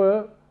जमुंगा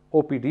पर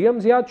OPDM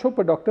ज़्यादा शो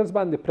पर डॉक्टर्स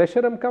बांधे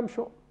प्रेशर हम कम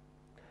शो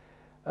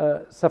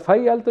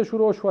सफाई आल तो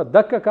शुरू हुआ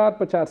दक्का कार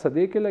पर 4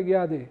 सदे के लग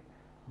याद है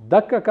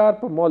दक्का कार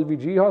पर मौलवी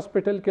जी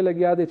हॉस्पिटल के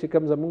लग याद है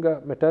चिकम जमुंगा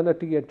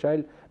मैटर्निटी एंड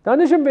चाइल्ड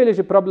दानिशम वेले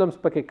से प्रॉब्लम्स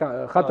पके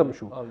ख़त्म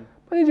शो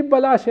पर जी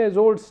बलाश है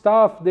जोड़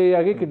स्टाफ दे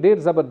आगे के डेर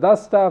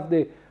ज़बरदस्त स्टाफ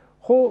दे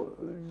हो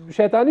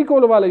शैतानी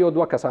कोल वाला यो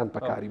दुआ कसान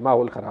पकारी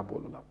माहौल ख़राब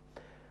बोलना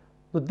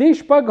तो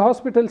देश पग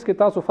हॉस्पिटल्स के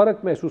तासो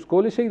फ़र्क महसूस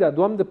कोले शहीदा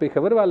दुआम द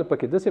पेखबर वाला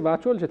पके दसे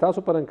वाचोल से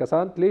तासो परन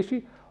कसान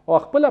तलेशी और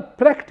अखपला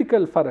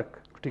प्रैक्टिकल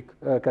फ़र्क ठीक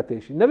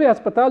कतेशी नवे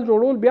अस्पताल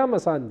जोड़ोल ब्या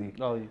मसान दी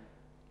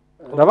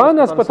रवान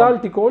अस्पताल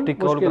टिकोल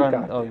मुश्किल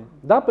का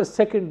दा पर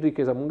सेकेंडरी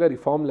के जमुंगा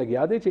रिफॉर्म लग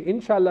यादे चे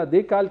इंशाल्लाह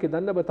दे काल के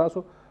दन्ना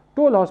बतासो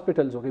टोल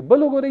हॉस्पिटल्स हो गई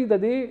बलो गो रही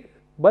दे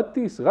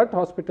 32 गट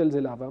हॉस्पिटल्स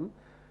इलावम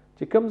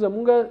चे कम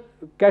जमुंगा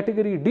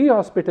कैटेगरी D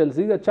हॉस्पिटल्स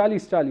दी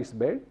 40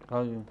 बेड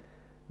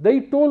दई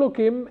टोलो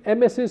केम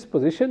MSs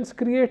पोजीशंस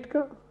क्रिएट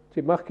का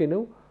चे मख के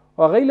नो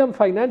और गईलम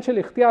फाइनेंशियल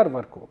इख्तियार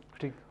वर्को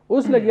ठीक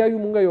उस लग यायु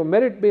मुंगा यो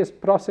मेरिट बेस्ड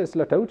प्रोसेस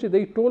लटाऊ चे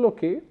दई टोलो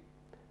के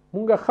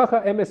मुंगा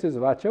खखा MSs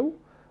वाचऊ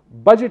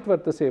बजट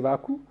वर्त से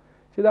वाकू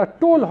चे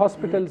टोल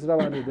हॉस्पिटल्स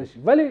रवानी दशी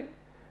वले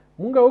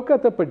मुंगा ओका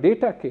त पर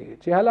डेटा के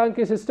चे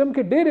हालांकि सिस्टम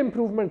के डेर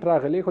इंप्रूवमेंट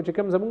रागले को चे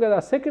कम जमुंगा दा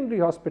सेकेंडरी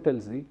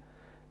हॉस्पिटल्स दी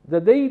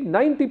दई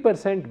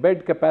 90%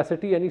 बेड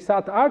कैपेसिटी यानी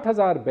 7-8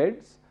 हज़ार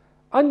बेड्स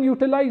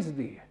अनयूटिलाइज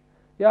दी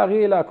या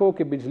अगे इलाकों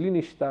के बिजली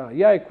निश्ता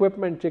या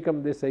इक्विपमेंट चे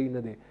कम दे सही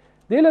न दे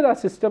देला दा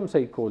सिस्टम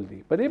सही खोल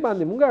दी पर ये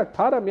बांधे मुंगा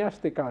 18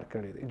 म्याश्ते कार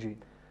करे दे जी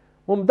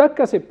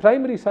मुमदक्का से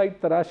प्राइमरी साइट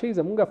तराशी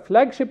जमुंगा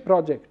फ्लैगशिप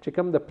प्रोजेक्ट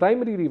चिकम द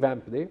प्राइमरी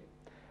रिवैम्प दे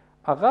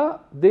अगा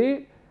दे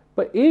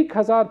पर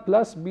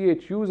 1000+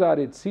 BHUs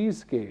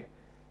RHCs के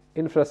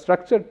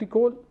इंफ्रास्ट्रक्चर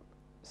टिकोल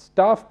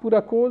स्टाफ पूरा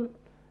कोल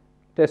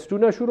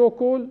टेस्टूना शुरू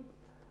कोल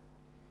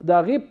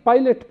दागे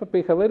पायलट पर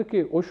पेखबर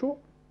के ओशो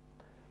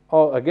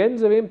और अगेन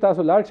जवेम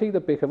तासो लाड शही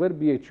द पेखबर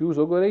BHUs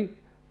हो गई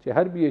चे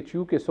हर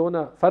BHU के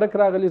सोना फ़र्क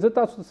रागले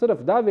जता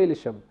सिर्फ दा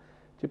वेलिशम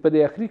चे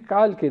पदे आखिरी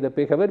काल के द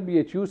पेखबर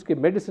BHUs के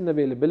मेडिसिन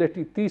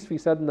अवेलेबिलिटी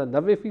 30% ना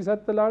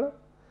 90% तलाड़ा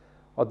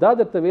और दा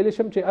द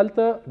तवेलिशम चे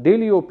अलता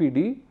डेली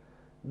OPD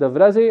द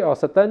व्रजे और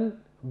सतन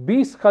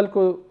 20 खल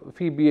को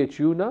फी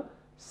BHU ना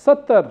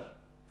 70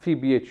 फी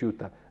BHU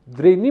था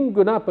द्रेनिम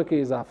गुना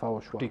पके इजाफा हो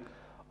शुआ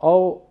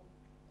और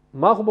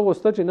माख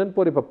बगोस्ता चिनन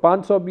पूरे पर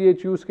 500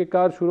 BHUs के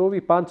कार शुरू हुई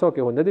 500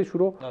 के होने दे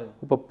शुरू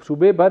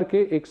सुबह भर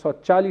के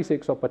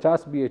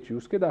 140-150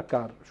 BHUs के दा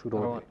कार शुरू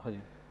हो गए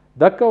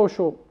धक्का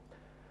ओशो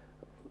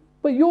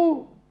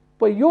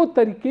पर यो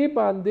तरीके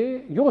बांधे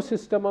यो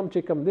सिस्टम हम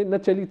चिकम दे न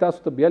चली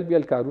तासु तो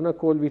बियल कारूना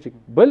कोल भी चिक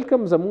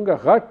बल्कम जमुंगा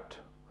घट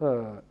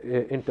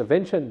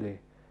इंटरवेंशन दे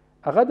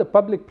अगर the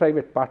public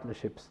private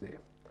partnerships they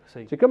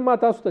چې کوم ما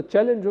تاسو ته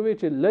چیلنج ووی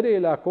چې لرې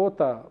علاقو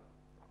ته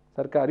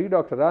سرکاري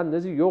ډاکټران نه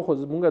ځي، یو خو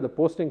زمونږ د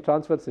پوسټینګ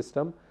ټرانسفر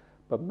سیسټم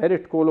په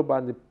میرټ کولو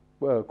باندې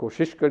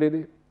کوشش کړې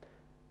دی،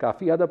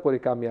 کافي حده پورې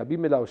کامیابي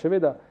ملاو شوې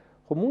ده،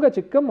 خو مونږ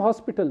چې کوم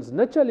هاسپټلز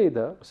نه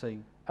چلېده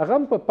هغه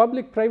هم په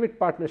پبلک پرایویټ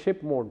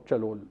پارټنرشپ موډ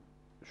چلول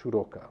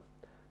شروع کړه.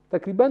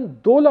 تقریبا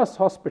 12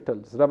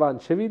 هاسپټلز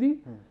روان شوي دي،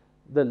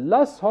 د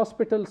 10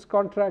 هاسپټلز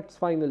کانټراکټس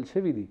فائنل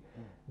شوي دي،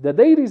 د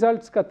دې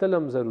ریزلټس کتل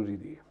هم ضروری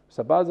دي.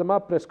 سبا زما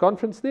پریس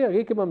کانفرنس دی،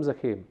 هغې کې به هم زه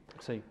ښیم.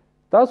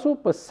 تاسو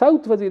په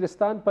ساوث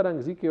وزیرستان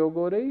پرنګزي کې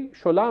وګورئ،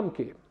 شولام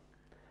کې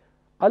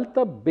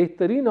الته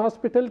بهترین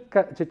هاسپټل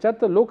چې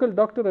چاته لوکل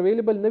ډاکټر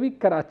اویلیبل نه وي،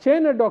 کراچۍ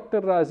نه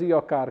ډاکټر راځي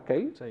او کار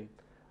کوي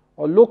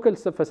او لوکل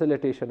څه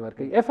فیسیلیټیشن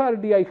ورکوي. ایف آر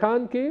ډي آی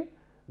خان کې،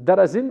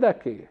 درزنده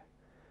کې،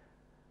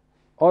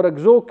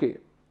 اورګزو کې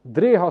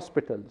 3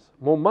 هاسپټلز،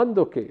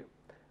 مومندو کې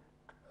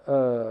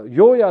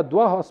یو یا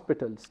 2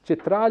 هاسپټلز،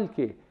 چترال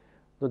کې.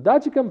 نو دا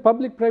چې کوم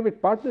پبلک پرایویټ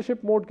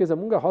پارټنرشپ موډ کې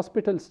زمونږ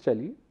هاسپټلز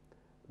چلی،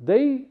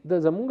 دی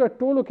د زمونږ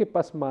ټولو کې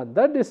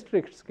پسمانده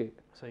ډسټرکټس کې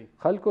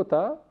خلکو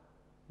ته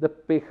د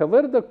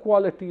پیښور د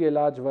کوالټي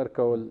علاج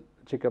ورکول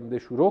چې کوم دی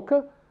شروع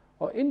کړه،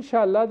 او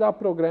انشاءالله دا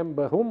پروګرام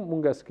به هم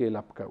مونږ سکیل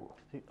اپ کوو.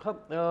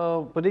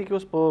 په دې کې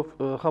اوس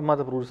په ما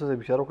د پروډوسر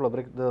صاحب اشاره وکړه،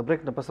 د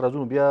بریک نه پس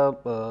راځو بیا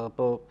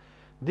په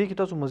دې کې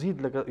تاسو مزید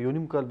لکه یو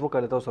نیم کال 2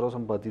 کال تاسو سره اوس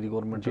هم پاتې دي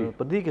ګورنمنټ،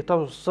 په دې کې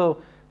تاسو څه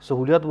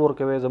سهولیات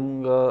ورکوي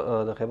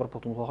زموږ د خیبر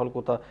پښتونخوا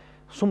خلکو ته،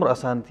 څومره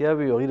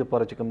اسانتیاوې او هغې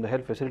لپاره چې کوم د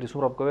هیلث فیسیلیټي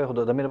څومره کوي، خو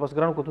د دمې نه پس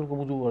ګرانو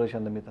کتونکو موضوع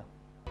ورشان دمې ته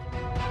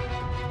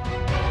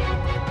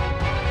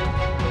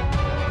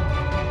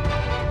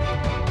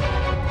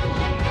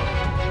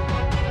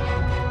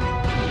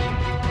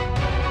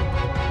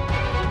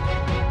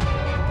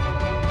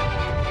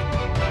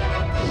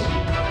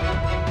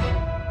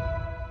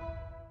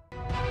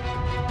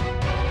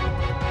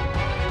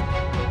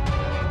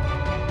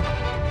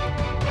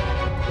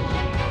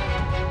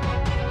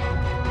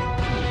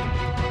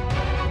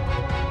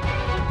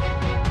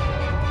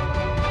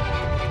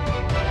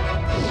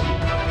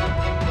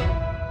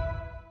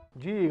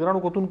ګرانو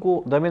کتونکو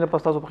د مینه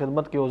پس تاسو په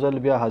خدمت کې یو ځل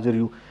بیا حاضر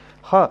یو.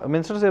 ها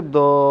منسټر صاحب، د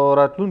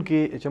راتلونکي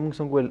چې موږ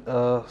څنګه ویل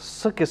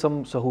څه قسم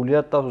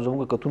سهولیات تاسو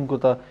زموږ کتونکو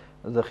ته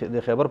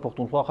د خیبر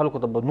پښتونخوا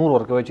خلکو ته به نور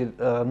ورکوي چې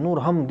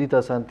نور هم دې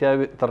ته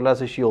اسانتیاوې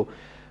ترلاسه شي، او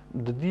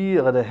د دې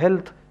هغه د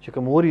هیلث چې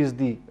کوم وریز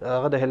دي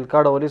هغه د هیلث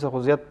کارډ حوالې څخه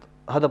خو زیات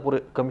حده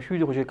پورې کم شوي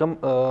دي، خو چې کم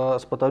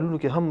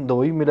هسپتالونو کې هم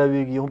دوایي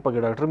میلاویږي، هم پکې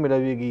ډاکټر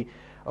میلاویږي،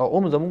 او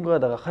هم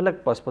زموږ دغه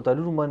خلک په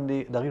هسپتالونو باندې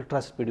د هغې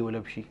ټرسټ پې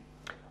ډیولپ شي.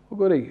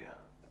 وګورئ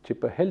چې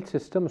په هیلث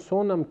سیسټم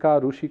څونه هم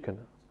کار وشي که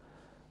نه،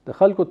 د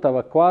خلکو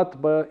توقعات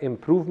به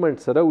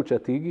امپروومنټ سره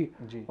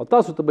اوچتېږي او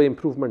تاسو ته به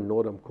امپروومنټ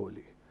نور هم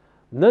کولی.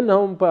 نن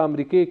هم په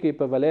امریکې کې،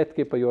 په ولایت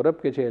کې، په یورپ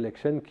کې چې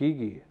الیکشن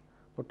کیږي،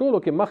 نو ټولو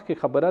کې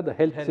مخکې خبره د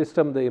هیلث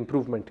سیسټم د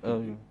امپروومنټ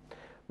کیږي.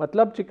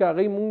 مطلب چې که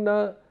هغوی مونږ نه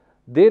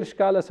 13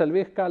 کاله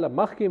 40 کاله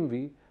مخکې هم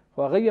وي،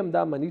 خو هغوی هم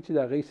دا مني چې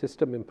د هغوی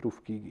سیسټم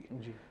امپروو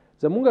کیږي.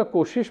 زمونږ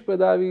کوشش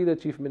په دا وي،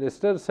 د چیف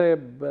منسټر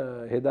صاحب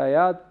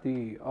هدایات دي،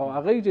 او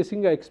هغوی چې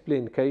څنګه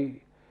ایکسپلین کوي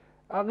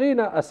هغې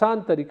نه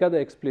اسان طریقه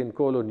د ایکسپلین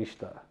کولو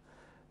نشته،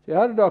 چې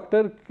هر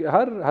ډاکټر،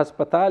 هر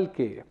هسپتال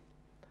کې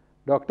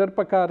ډاکټر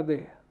پکار دی،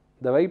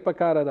 دوايي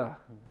پکار ده،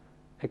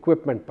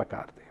 اکوپمنټ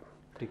پکار دی.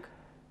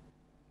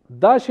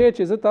 دا شی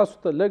چې زه تاسو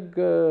ته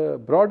لږ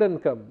براډن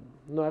کم،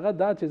 نو هغه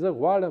دا چې زه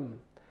غواړم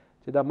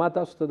چې دا ما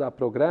تاسو ته دا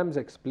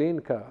پروګرامز ایکسپلین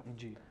کا،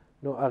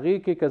 نو هغې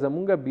کې که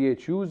زمونږ بی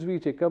ایچ یوز وي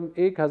چې کم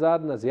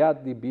 1000 نه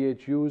زیات دي، بی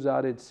ایچ یوز،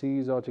 آر ایچ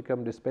سیز، او چې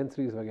کم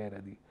ډسپنسریز وغیره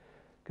دي،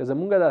 که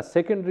زمونږ دا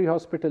سیکنډري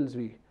هاسپټلز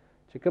وي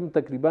چې کم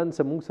تقریباً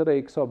زمونږ سره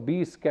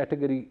 120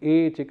 کیټګري اے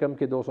چې کم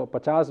کې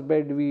 250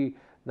 بیډ وي،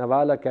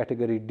 نواله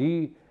کیټګري ډي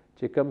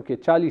چې کم کې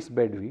 40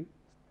 بیډ وي،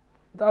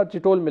 دا چې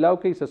ټول ملاو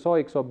کوي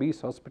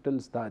 120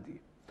 هاسپټلز دا دي،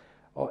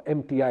 او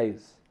ایم ټي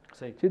آیز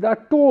چې دا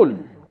ټول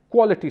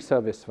کوالټي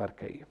سروس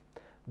ورکوي.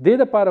 دې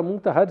دپاره مونږ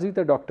ته هر ځای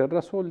ته ډاکټر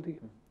رسول دي،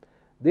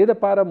 دې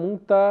دپاره مونږ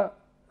ته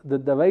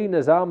د دوایي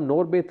نظام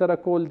نور بهتره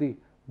کول دي،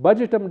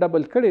 بجټ هم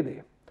ډبل کړی دی،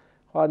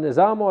 خو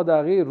نظام او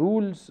د هغې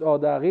رولز او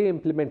د هغې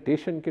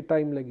امپلیمنټیشن کې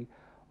ټایم لګي،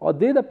 او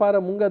دې دپاره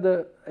مونږ د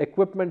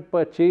اکوپمنټ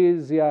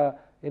پرچیز یا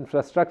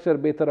انفراسټرکچر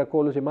بهتره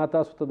کولو چې ما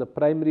تاسو ته د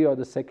پرایمري او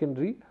د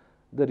سیکنډري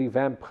د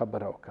ریوامپ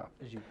خبره وکړه.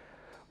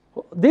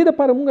 دې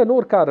دپاره مونږ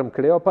نور کار هم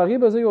کړی، او په هغې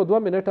به زه یو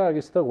 2 منټه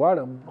اخیسته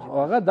غواړم، او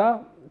هغه دا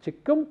چې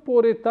کوم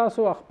پورې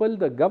تاسو خپل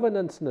د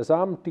ګورننس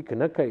نظام ټیک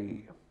نه کوي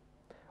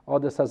او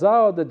د سزا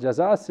او د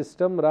جزا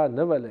سیسټم را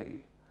نه ولئ،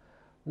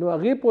 نو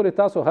هغې پورې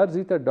تاسو هر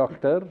ځای ته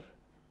ډاکټر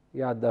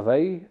یا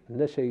دوایي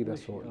نشئ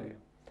رسولی.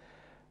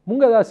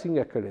 مونږ دا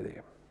څنګه کړی دی؟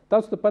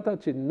 تاسو ته پته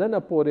چې نن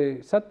پورې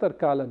 70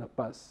 کاله نه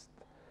پس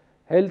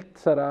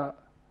هیلث سره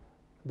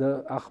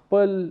د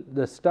خپل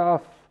د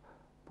سټاف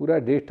پورا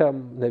ډیټا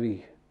نه وي،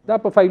 دا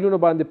په فایلونو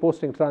باندې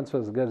پوسټینګ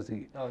ټرانسفرز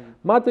ګرځي.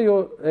 ما ته یو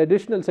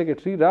اډیشنل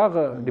سیکرټري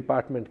راغه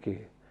ډپارټمنټ کې،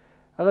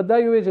 هغه دا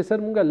یوې چې سر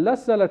مونږ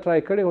 10 ځله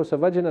ټرای کړی، خو څه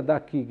وجې نه دا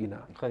کیږي نه.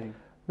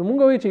 نو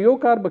مونږ وایو چې یو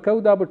کار به کوو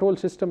دا به ټول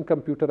سیستم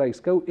کمپیوټرایز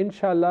کوو ان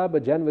شاء الله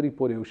به جنوري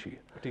پورې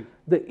وشي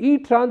د ای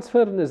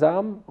ټرانسفر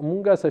نظام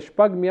مونږه څه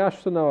 6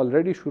 میاشتو نه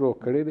الریډي شروع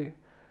کړی دی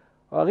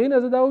هغې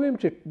نه زه دا ووایم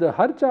چې د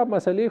هر چا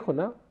مسلې خو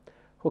نه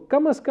خو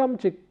کم از کم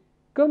چې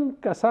کم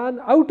کسان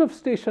آؤٹ اف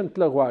سټیشن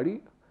تله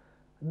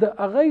غواړي د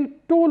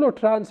هغې ټولو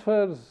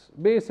ټرانسفرز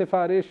بې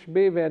سفارش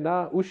بې وینا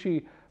وشي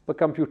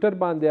په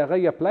کمپیوټر باندې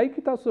هغه اپلای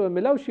کړي تاسو به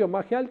ملاو شي او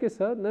ما خیال کې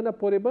څه نه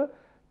پورې به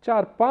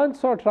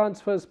 400-500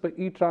 ټرانسفرز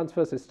په ای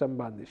ټرانسفر سیستم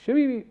باندې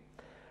شوي وي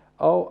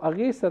او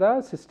هغې سره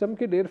سیستم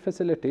کې ډېر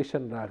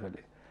فیسیلیټیشن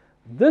راغلی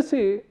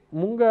داسې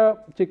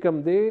مونږه چې کوم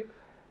دی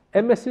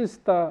ایم ایس ایز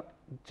ته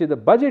چې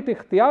د بجټ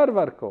اختیار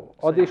ورکو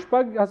او د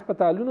 6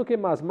 هسپتالونو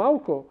کې مازماو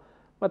کو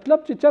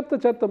مطلب چې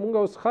چرته مونږ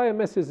اوس ښه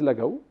ایم ایس ایز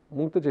لګو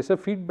مونږ ته چې څه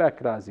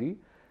فیډبیک راځي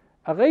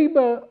هغې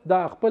به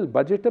دا خپل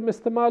بجټ هم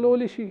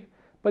استعمالولی شي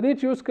په دې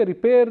چې اوس که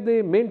ریپیر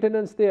دی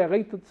مینټننس دی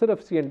هغې ته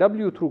صرف سی این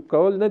ډبلیو تھرو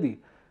کول نه دي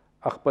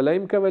خپله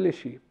هم کولی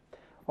شي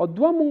او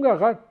دوه مونږه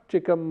غټ چې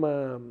کوم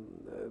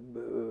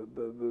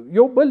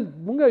یو بل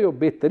مونږه یو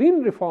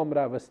بهترین ریفارم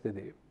راوستی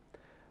دی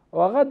او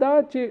هغه دا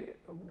چې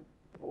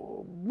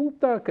مونږ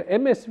ته که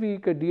ایم ایس وي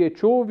که ډي ایچ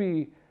او وي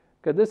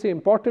که داسې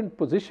امپورټنټ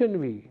پوزیشن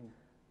وي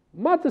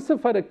ما ته څه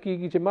فرق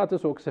کېږي چې ما ته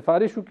څوک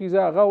سفارش وکړي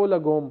زه هغه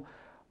ولګوم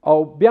او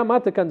بیا ما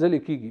ته کنځلې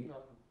کېږي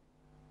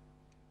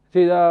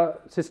چې دا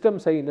سیستم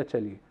صحیح نه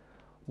چلی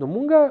نو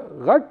مونږه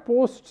غټ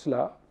پوسټس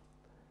لا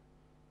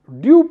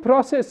ډیو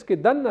پروسس کې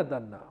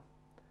دننه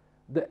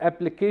د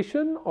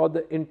اپلیکیشن او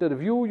د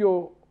انټرویو یو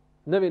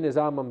نوې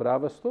نظام هم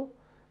راوستو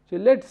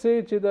چې لیټ سي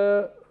چې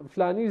د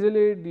فلانی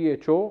ضلع ډي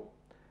ایچ او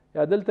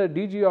یا دلته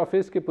ډي جي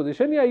آفس کې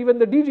پوزیشن یا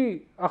ایون د ډي جي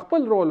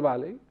خپل رول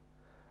والی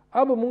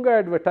اب مونږه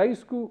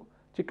ایڈورټایز کو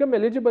چې کوم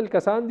ایلیجیبل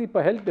کسان دي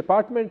په هیلث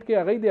ډپارټمنټ کې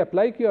هغې د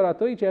اپلای کړي او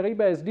راته وایي چې هغې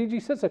به ایس ډي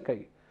جي څه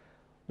کوي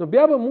نو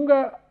بیا به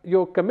مونږه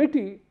یو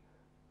کمیټي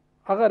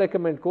هغه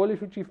ریکمنډ کولی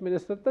شو چیف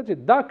منسټر ته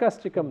چې دا کس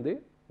چې کوم دی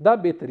دا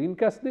بهترین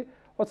کس دی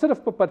او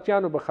صرف په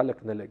پرچیانو به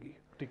خلک نه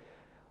لګي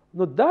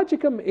نو دا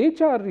چې کوم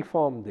ایچ آر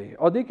ریفارم دی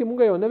او دې کې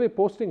مونږه یو نوې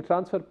پوسټینګ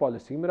ټرانسفر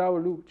پالیسي هم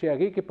راوړو چې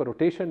هغې کې په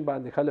روټیشن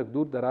باندې خلک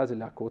دور دراز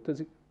علاقو ته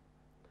ځي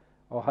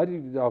او هر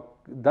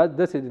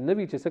داسې نه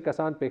وي چې څه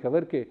کسان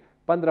پېښور کې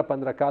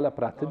 15 کاله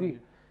پراته دي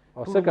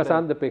او څه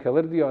کسان د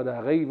پېښور دي او د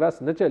هغې وس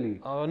نه چلی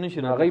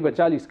هغې به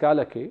 40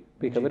 کاله کې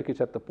پېښور کې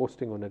چېرته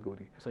پوسټینګ ونه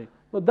ګوري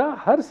نو دا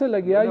هر څه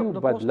لګیا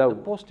یو بدلو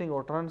پوسټینګ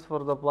او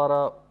ټرانسفر دپاره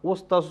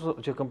اوس تاسو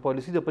چې کوم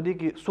پالیسي ده په دې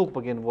کې څوک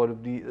پکې انوالو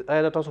دي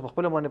آیا دا تاسو په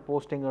خپله باندې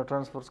پوسټینګ او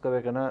ټرانسفرز کوئ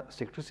که نه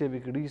سیکرټري صاحب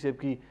یې که ډي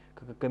صاحب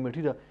کې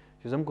کمیټي ده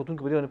چې زموږ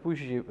کتونکي په دې باندې پوه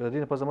شي چې د دې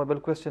نه پس زما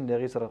بل کوېسچن دی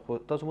هغې سره خو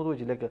تاسو مو ته وایي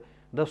چې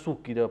لکه دا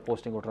څوک کي د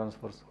پوسټینګ او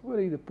ټرانسفرز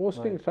ګورئ د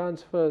پوسټینګ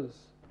ټرانسفرز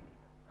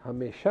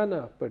همیشه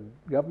نه په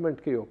ګورنمنټ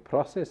کې یو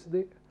پروسس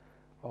دی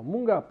او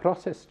مونږه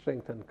پروسس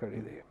سټرینګتن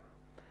کړی دی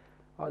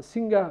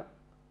څنګه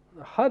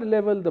هر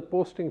لیول د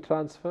پوسټینګ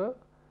ټرانسفر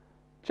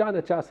چا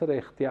نه چا سره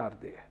اختیار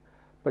دی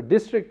په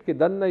ډسټرکټ کې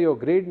دننه یو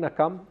ګریډ نه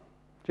کم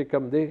چې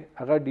کم دی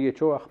هغه ډي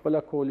ایچ او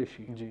خپله کولی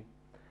شي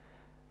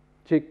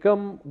چې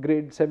کم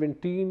ګریډ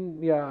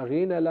 17 یا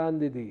هغې نه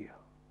لاندې دي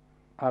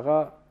هغه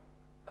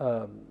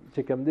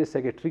چې کم دی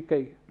سیکرټري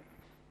کوي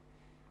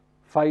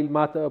فایل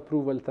ماته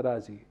اپروول ته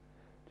راځي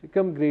چې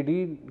کم ګریډ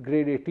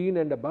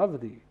 18 اینڈ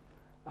ابو دی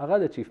هغه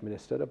د چیف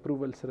منسټر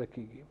اپروول سره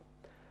کیږي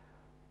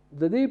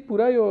د دې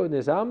پورا یو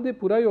نظام دی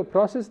پورا یو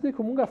پروسس دی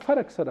خو مونږه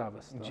فرق سره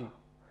راوسته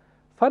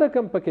فرق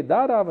هم پکې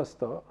دا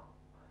راوسته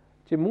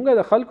چې مونږه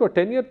د خلکو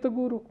ټینیر ته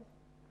ګورو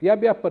یا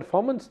بیا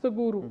پرفارمنس ته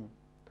ګورو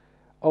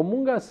او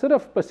مونږه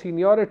صرف په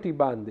سینیورټي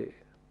باندې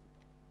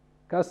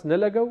کس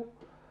نه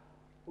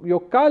لګو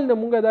یو کال نه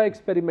مونږه دا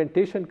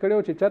ایکسپریمنټیشن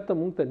کړو چې چېرته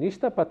مونږ ته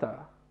نشته پته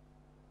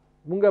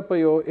مونږه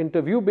په یو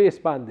انټرویو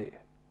بیس باندې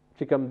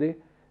چې کوم دی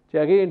چې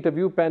هغې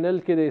انټرویو پینل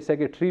کې د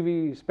سیکرټري وي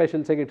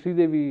سپیشل سیکرټري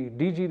دی وي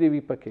ډي جي دی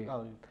وي پکې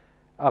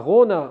هغو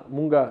نه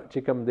مونږه چې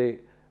کوم دی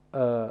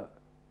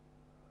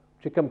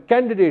چې کوم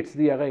کینډیډیټس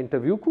دي هغه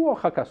انټرویو کو او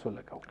ښه کس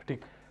ولګو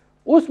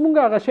اوس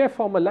مونږه هغه شی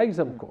فارملایز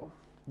هم کو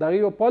د هغې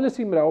یو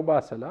پالیسي م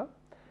راوباسله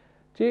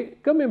چې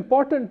کوم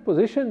امپورټنټ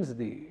پوزیشنز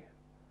دي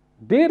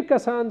ډېر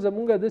کسان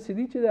زمونږه داسې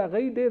دي چې د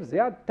هغې ډېر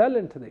زیات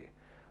ټیلنټ دی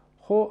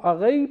خو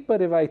هغې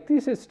په روایتي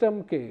سیسټم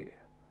کې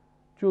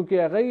چونکې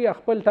هغې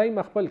خپل ټایم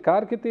خپل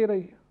کار کې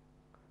تیروي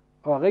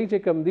او هغې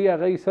چې کوم دی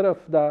هغې صرف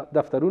د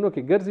دفترونو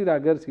کې ګرځي را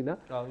ګرځي نه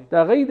د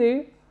هغې دی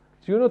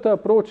سیونو ته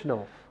اپروچ نه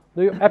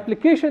نو یو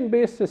اپلیکیشن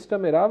بیس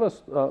سیسټم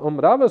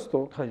هم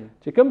راوستو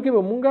چې کوم کې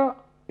به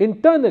مونږه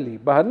انټرنلی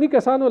بهرني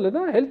کسانو له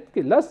نه هیلث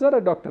کې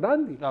 10,000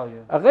 ډاکټران دي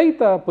هغې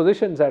ته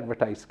پوزیشنز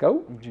ایډورټایز کوو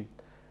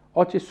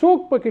او چې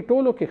څوک پکې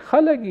ټولو کې ښه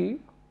لګي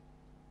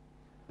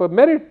په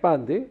میرټ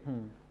باندې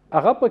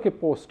هغه پکې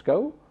پوسټ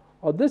کوو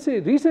او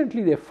داسې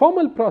ریسنټلی د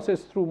فارمل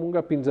پروسس تھرو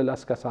مونږه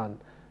 15 کسان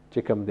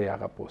چې کوم دی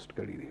هغه پوسټ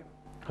کړي دي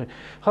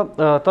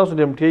تاسو د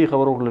ایم ټي آی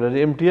خبر وکړله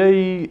د ایم ټي آی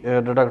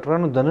د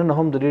ډاکټرانو دننه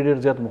هم د ډېر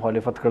زیات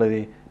مخالفت کړی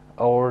دی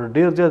او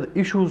ډېر زیات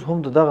ایشوز هم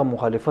د دغه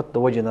مخالفت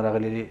د وجې نه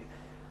راغلی دی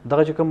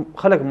دغه چې کوم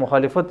خلک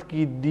مخالفت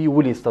کی دی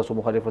ولې ستاسو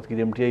مخالفت کی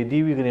د ایم ټي آی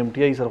دی وي که د ایم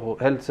ټي آی سره خو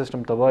هیلث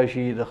سیسټم تباه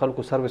شي د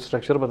خلکو سروس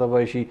سټرکچر به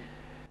تباه شي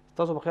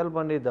تاسو په خیال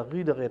باندې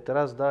دغه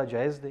اعتراض دا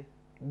جایز دی؟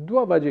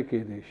 دوه وجې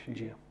کېدی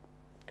شي.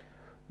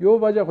 یو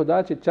وجه خو دا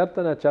چې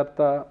چرته نه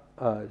چرته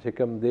چې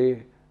کوم دی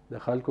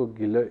د خلکو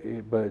ګیله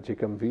به چې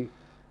کوم وي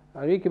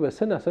هغې کې به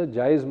څه نه څه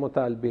جایز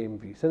مطالبې هم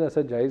وي، څه نه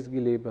څه جایز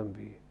ګیلې به هم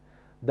وي.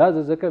 دا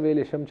زه ځکه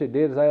ویلی شم چې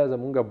ډېر ځایه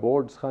زمونږ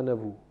بورډز ښه نه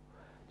وو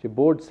چې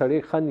بورډ سړی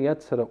ښه نیت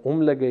سره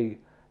لګوي،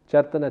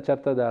 چرته نه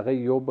چرته د هغې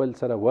یو بل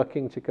سره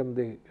ورکینګ چې کوم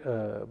دی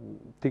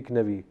ټیک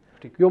نه وي.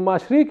 یو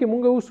معاشرې کې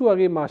مونږ اوسو،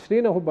 هغې معاشرې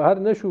نه خو بهر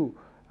نه شو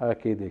هغه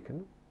کېدی که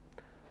نه.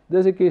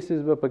 داسې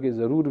کیسز به پکې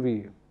ضرور وي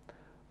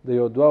د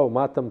یو دوه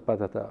ماتم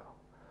پته ته.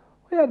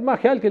 یار ما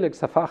خیال کې لږ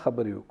صفا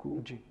خبرې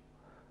وکړو.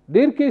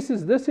 ډېر کیسز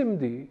داسې هم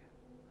دي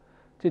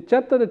چې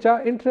چرته د چا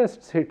انټرسټ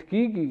سیټ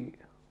کېږي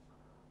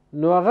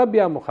نو هغه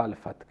بیا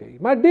مخالفت کوي.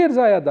 ما ډېر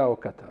ځایه دا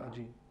وکته،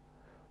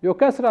 یو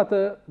کس راته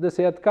د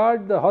صحت کارډ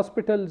د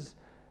هاسپټلز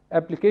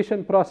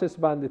اپلیکیشن پروسس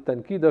باندې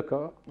تنقید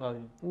وکړه،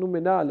 نوم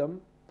یې نه علم،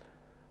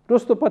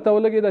 وروستو پته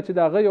ولګېده چې د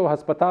هغه یو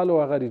هسپتال و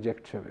هغه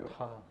ریجکټ شوی و.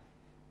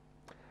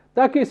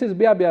 دا کیسز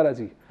بیا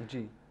راځي.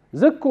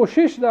 زه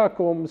کوشش دا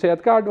کوم صحت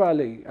کارډ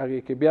والی هغې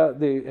کې بیا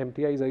د ایم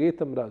ټي آیز هغې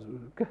ته هم راځو،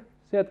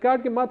 صحت کارډ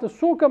کې ما ته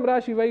څوک هم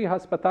راشي وایي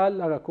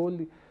هسپتال هغه کول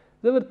دي،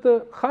 زه ورته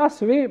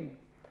خاص ویم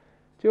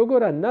چې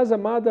وګوره نه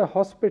زما د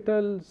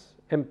هاسپټلز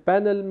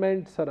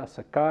امپینلمنټ سره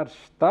څه کار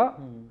شته،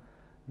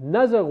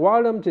 نه زه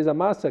غواړم چې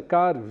زما څه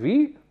کار وي،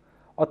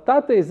 او تا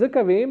ته یې ځکه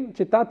ویم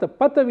چې تا ته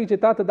پته وي چې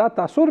تا ته دا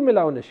تاثر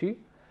میلاو نه شي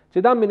چې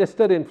دا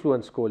منسټر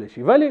انفلوئنس کولی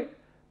شي. ولې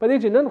په دې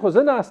چې نن خو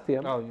زه ناست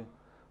یم،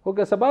 خو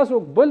که سبا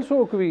څوک بل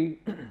څوک وي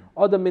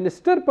او د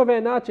منسټر په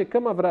وینا چې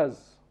کومه ورځ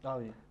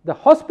د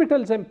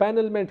هاسپټلز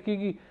امپینلمنټ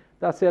کېږي،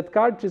 دا صحت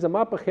کارډ چې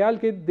زما په خیال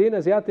کې دې نه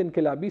زیات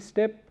انقلابي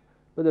سټیپ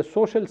د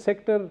سوشل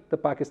سیکټر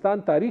د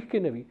پاکستان تاریخ کې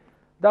نه وي،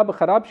 دا به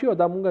خراب شي او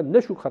دا مونږ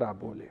نشو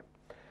خرابولی.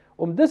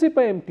 همداسې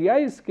په ایم ټي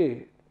آیز کې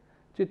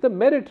چې ته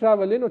میرټ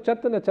راولې نو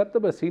چرته نه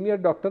چرته به سینیر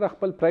ډاکټر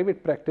خپل پرایویټ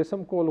پریکټس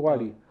هم کول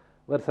غواړي،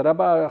 ورسره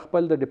به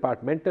خپل د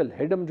ډپارټمنټل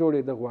هیډ هم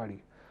جوړېده غواړي.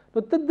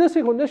 نو ته داسې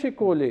خو نشې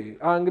کولی،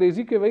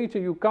 انګریزي کې وایي چې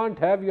یو کانټ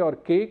هیو یور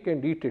کیک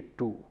اینډ ایټ اټ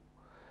ټو،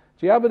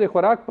 چې یا به د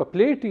خوراک په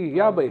پلیټ وي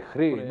یا به یې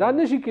خورې. دا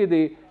نشي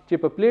کېدی چې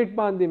په پلیټ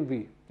باندې هم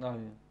وي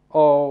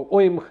او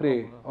هم خورې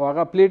او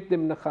هغه پلیټ دې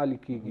هم نه خالي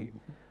کېږي.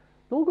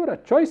 نو وګوره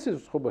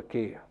چوایسز خو به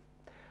کې.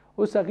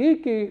 اوس هغې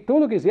کې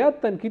ټولو کې زیات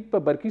تنقید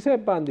په برکي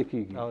صاحب باندې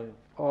کېږي،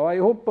 او آی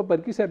هوپ په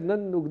برکي صاحب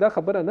نن اوږده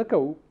خبره نه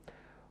کوو،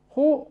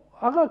 خو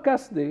هغه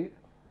کس دی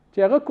چې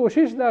هغه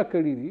کوشش دا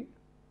کړي دي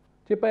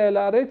چې په ایل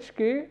آر ایچ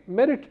کې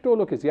میرټ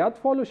ټولو کې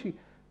زیات فالو شي.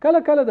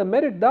 کله کله د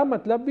میرټ دا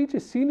مطلب وي چې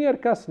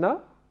سینیر کس نه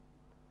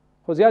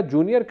خو زیات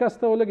جونیر کس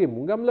ته ولګي.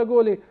 مونږ هم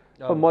لګولې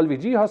په مولوي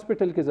جي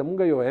هاسپټل کې زمونږ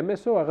یو ایم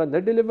ایس او هغه نه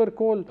ډیلیور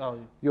کول،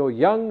 یو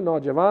ینګ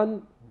نوجوان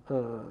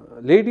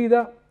لیډي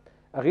ده،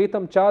 هغې ته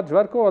هم چارج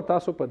ورکو او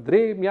تاسو په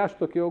 3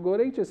 میاشتو کې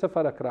وګورئ چې څه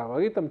فرق راغی.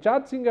 هغې ته هم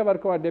چارج څنګه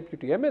ورکو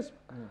ډیپټي ایم ایس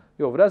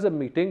یو ورځ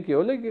میټینګ کې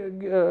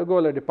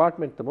ولګوله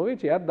ډپارټمنټ ته مو وویل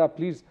چې یار دا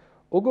پلیز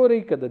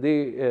وګورئ که د دې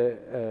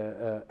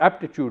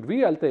اپټیچوډ وي،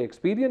 هلته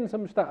ایکسپیرینس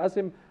هم شته،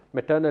 هسې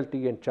میټرنلټي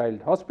اینډ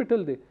چایلډ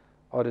هاسپټل دی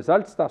او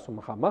ریزلټس تاسو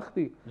مخامخ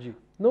دي.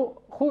 نو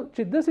خو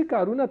چې داسې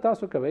کارونه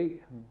تاسو کوئ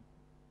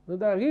نو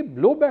د هغې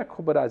بلو بیک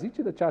خو به راځي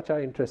چې د چا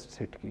انټرسټ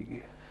سیټ کېږي.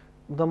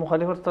 د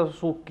مخالفت تاسو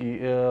څوک کې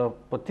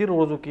په تېرو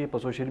ورځو کې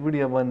په سوشل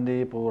میډیا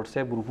باندې په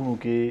وټساپ ګروپونو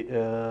کې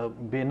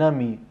بې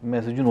نامي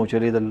میسجونه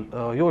چلېدل،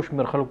 یو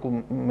شمېر خلکو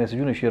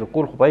میسجونه شیر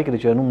کول، خو په هغې کې د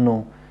چا نوم نه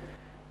و،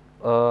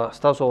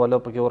 ستاسو حواله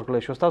پکې ورکړی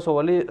شو.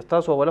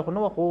 ستاسو حواله خو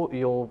نه وه، خو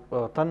یو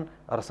تن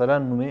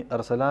ارسلان نومې،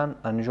 ارسلان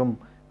انجم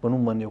په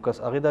نوم باندې یو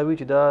کس، هغې دا وی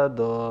چې دا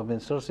د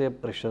منسټر صاحب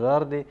رشته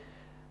دار دی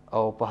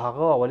او په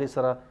هغه حوالې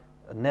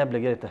سره نیب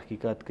لګیا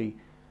تحقیقات کوي.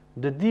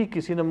 د دې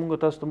کیسې نه مونږ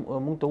تاسو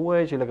مونږ ته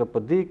ووایه چې لکه په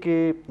دې کې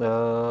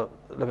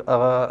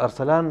هغه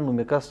ارسلان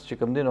نومې کس چې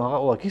کوم دی نو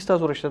هغه واقعي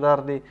ستاسو رشته دار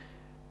دی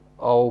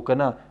او که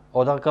نه،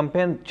 او دغه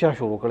کمپین چا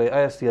شروع کړی؟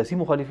 آیا سیاسي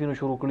مخالفینو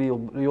شروع کړي؟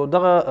 یو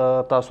دغه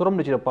تاثر هم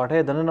دی چې د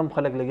پارټۍ دننه هم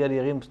خلک لګیا دي،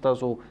 هغې هم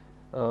ستاسو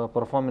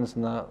پرفارمنس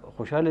نه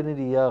خوشحاله نه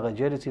دي یا هغه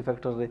جیلسي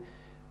فیکټر دی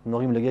نو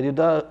هغې هم لګیا دي؟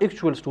 دا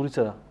ایکچوئل سټوري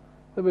څه ده؟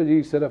 زه به جي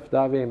صرف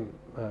دا ویم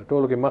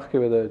ټولو کې مخکې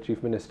به د چیف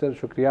منسټر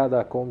شکریا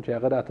ادا کوم چې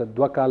هغه راته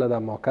 2 کاله دا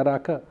موقع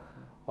راکړه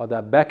او دا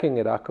بیکینګ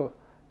یې راکړه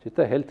چې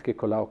ته هیلث کې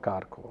کلاو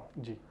کار کو.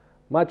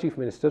 ما چیف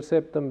منسټر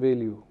صاحب ته هم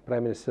ویلي،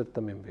 پرایم منسټر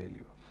ته هم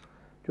ویلي،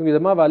 چونکې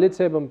زما والد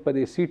صاحب هم په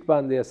دې سیټ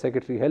باندې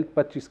سیکرټري هیلث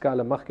 25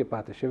 کاله مخکې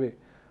پاتې شوی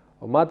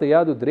او ما ته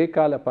یاد و 3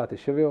 کاله پاتې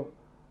شوی و،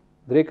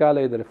 3 کاله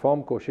یې د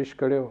ریفارم کوشش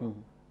کړی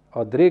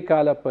او 3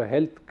 کاله په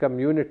هیلث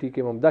کمیونټي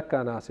کې هم دغه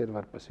عناصر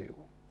ورپسې و.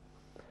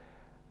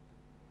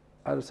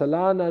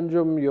 ارسلان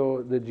انجم یو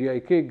د جی آی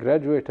کې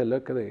ګریجویټ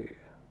هلک دی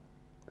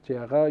چې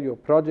هغه یو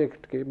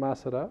پروجیکټ کې ما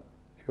سره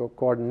یو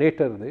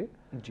کوارډینیټر دی،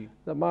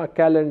 زما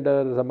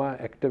کیلنډر زما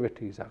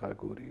ایکټیویټیز هغه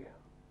ګوري.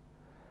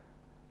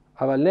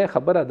 اولنۍ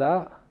خبره ده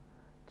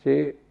چې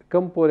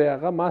کوم پورې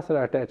هغه ما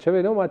سره اټیچ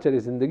شوی نه ما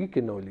چې زندګي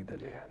کې نه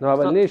ولیدلی. نو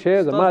اولنۍ شی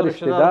زما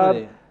رشته دار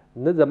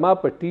نه، زما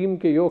په ټیم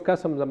کې یو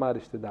کس هم زما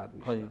رشته دار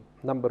نشته.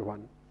 نمبر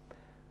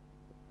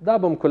 1 دا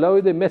به م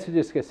کولاوی دی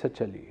میسیجز کې څه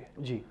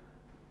چلی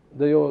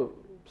د یو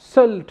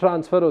سل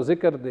ټرانسفر او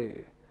ذکر دی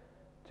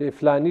چې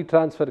فلانی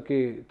ټرانسفر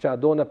کې چا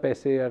دونه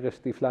پیسې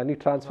اغشتي فلانی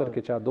ټرانسفر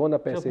کې چا دونه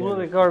پیسې پوره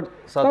ریکارډ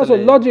تاسو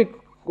ساتل لوجیک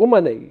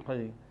ومنئ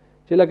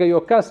چې لکه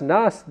یو کس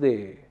ناست دی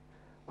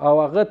او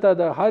هغه ته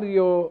د هر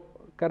یو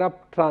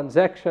کرپټ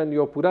ټرانزیکشن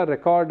یو پوره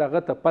ریکارډ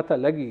هغه ته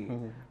پته لګي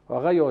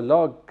هغه یو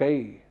لاګ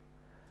کوي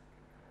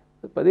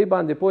په دې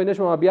باندې پوه نه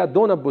شوم بیا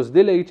دونه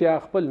بزدل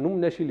چې خپل نوم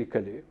نشي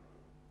لیکلی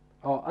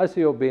او اسې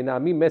یو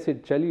بېنامي میسج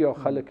چلی او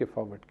خلک یې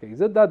فارورډ کوي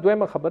زه دا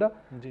دویمه خبره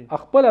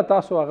خپله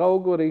تاسو هغه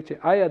وګورئ چې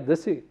آیا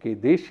داسې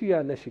کیدی شي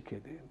یا نشي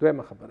کیدی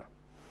دویمه خبره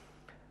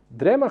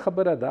درېمه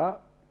خبره دا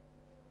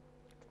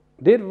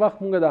ډېر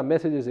وخت مونږ دا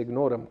میسیجز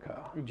اګنور هم کا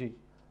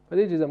په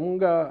دې چې زمونږ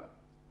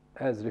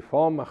ایز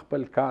ریفارم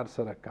خپل کار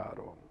سره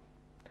کار و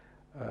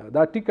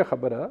دا ټیکه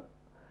خبره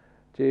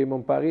چې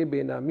مونږ په هغې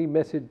بېنامي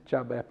میسج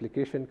چا به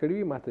اپلیکیشن کړي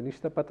وي ما ته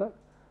نشته پته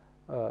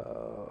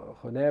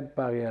خو نیب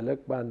په هغې هلک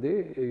باندې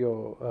یو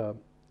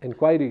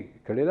انکوایري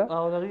کړې ده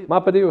ما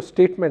په دې یو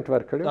سټیټمنټ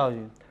ورکړی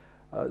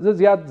زه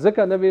زیات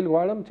ځکه نه ویل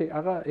غواړم چې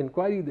هغه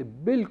انکوایري د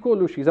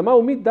بالکل وشي زما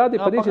امید دا دی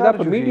په دې چې دا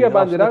په میډیا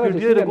باندې راغلی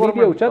چې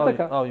میډیا اوچته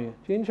کړه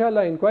چې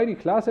انشاءالله انکوایري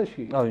خلاصه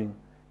شي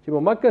چې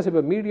ممکن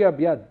به میډیا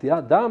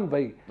بیا دام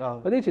وي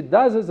په دې چې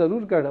دا زه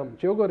ضرور ګڼم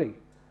چې وګورئ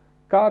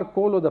کار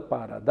کولو د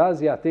پاره دا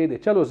زیاتې دی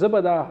چلو زه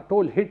به دا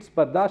ټول هټس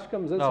برداشت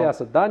کړم زه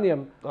سیاستدان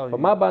یم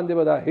په ما باندې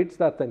به دا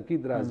هټس دا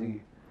تنقید راځي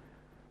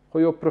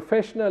خو یو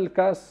پروفیشنل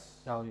کس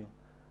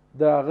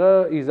د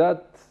هغه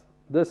عزت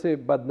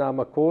داسې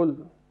بدنامه کول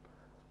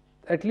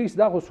اټلیسټ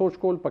دا خو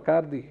سوچ کول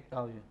پکار دی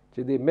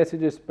چې د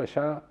میسیجز په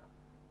شا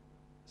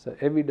څه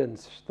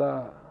ایویډنس شته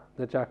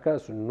د چا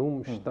کس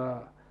نوم شته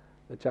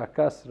د چا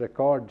کس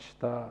ریکارډ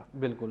شته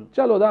بالکل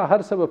چلو دا هر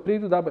څه به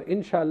پرېږدو دا به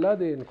انشاءالله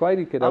د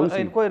انکوایري کې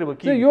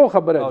راوځي زه یو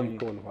خبره جی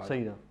کول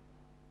غواړم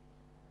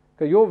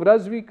که یو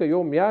ورځ وي که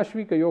یو میاشت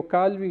وي که یو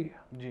کال وي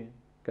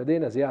که دې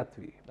نه زیات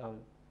وي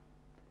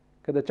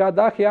که د چا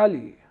دا خیال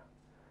وي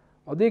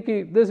او دې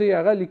کې داسې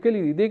هغه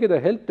لیکلي دي دې کې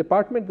د هیلث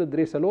ډپارټمنټ د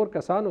 3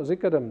 کسانو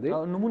ذکر هم دی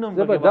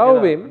زه به دا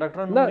ووایم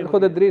نه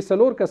خو د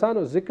 3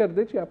 کسانو ذکر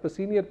دی چې په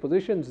سینیر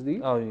پوزیشنز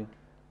دي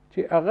چې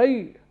هغه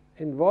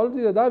انوالو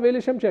دي دا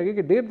ویلی شم چې هغې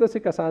کې ډېر داسې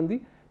کسان دي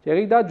چې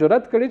هغوی دا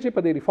جرأت کړی چې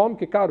په دې ریفارم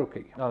کې کار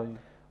وکړي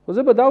خو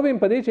زه به دا ووایم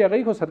په دې چې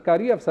هغوی خو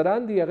سرکاري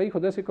افسران دي هغوی خو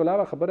داسې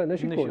کولاوه خبره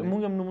نشي کولی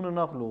موږ هم نومونه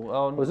نه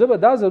اخلو خو زه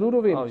به دا ضرور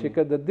ووایم چې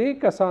که د دې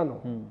کسانو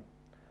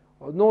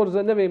نور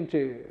زه نه ویم چې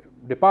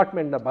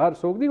ډپارټمنټ نه بهر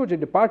څوک دي خو چې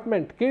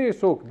ډپارټمنټ کې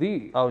څوک دي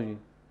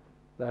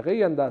د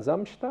هغوی اندازه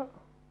هم شته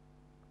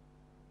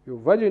یو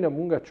وجې نه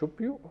مونږ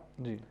چوپ یو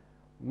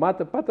ما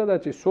ته پته ده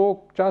چې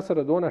څوک چا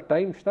سره دونه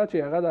ټایم شته چې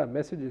هغه دا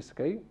میسیجز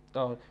کوي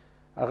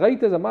هغوی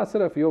ته زما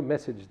صرف یو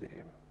میسیج دی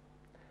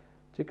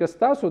چې که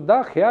ستاسو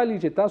دا خیال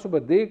چې تاسو به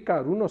دې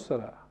کارونو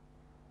سره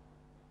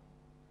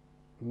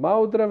ما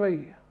ودروئ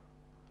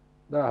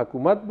دا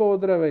حکومت به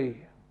ودروئ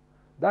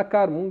دا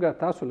کار مونږ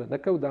تاسو له نه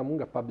کوو دا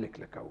مونږ پبلک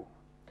له کوو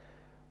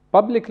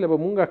پبلک له به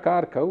مونږ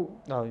کار کوو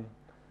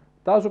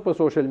تاسو په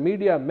سوشل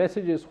میډیا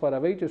میسیجز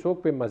خوروئ چې څوک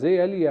پې مزې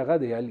علي هغه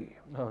دی علي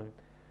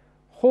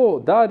خو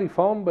دا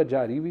ریفارم به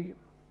جاری وي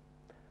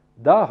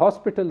دا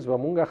هاسپټلز به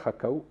مونږ ښه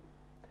کوو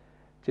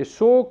چې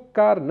څوک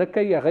کار نه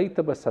کوي هغوی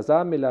ته به سزا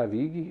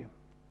ملاویږي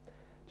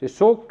چې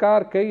څوک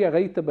کار کوي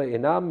هغوی ته به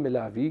انعام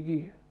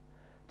ملاویږي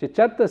چې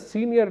چېرته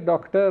سینیر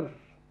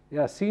ډاکټر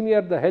یا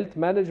سینیر د هیلث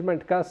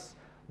مینجمنټ کس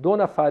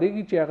دونه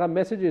فارغي چې هغه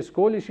میسیجز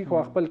کولی شي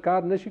خو خپل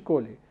کار نشي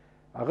کولی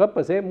هغه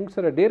په ځای موږ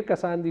سره ډېر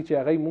کسان دي چې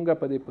هغوی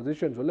مونږ په دې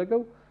پوزیشنز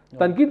ولګو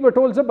تنقید به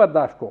ټول زه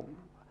برداشت کوم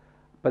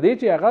په دې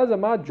چې هغه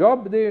زما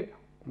جاب دی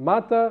ما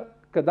ته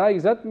که دا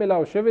عزت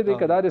ملاو شوی دی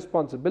که دا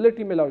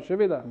ریسپانسبلیټي ملاو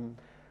شوې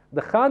ده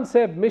د خان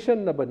صاحب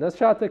میشن نه به نه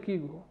شاته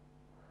کیږو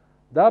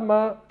دا ما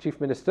چیف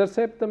منسټر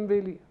صاحب ته هم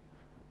ویلي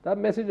دا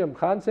میسیج هم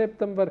خان صاحب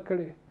ته هم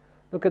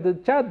ورکړی نو که د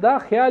چا دا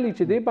خیالي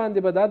چې دې باندې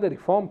به دا د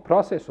ریفارم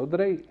پروسس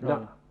ودرئ نه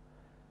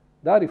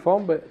دا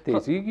ریفارم به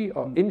تیزیږي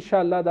او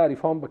انشاءالله دا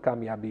ریفارم به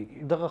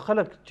کامیابیږي دغه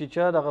خلک چې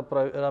چا دغه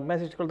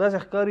میسیج کړل داسې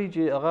ښکاري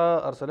چې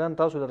هغه ارسلان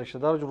تاسو د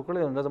رشته دار جوړ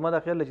کړی نو زما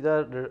دا خیال دی چې دا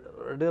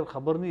ډېر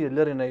خبر نه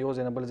لرې نه یو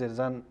ځای نه بل ځای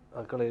ځان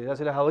کړی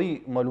داسې هوایي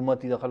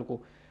معلومات دي د خلکو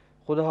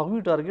خو د هغوی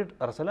ټارګېټ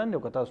ارسلان دی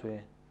او که تاسو یې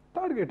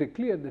ټارګېټ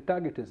کلیر دی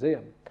ټارګېټ یې زه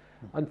یم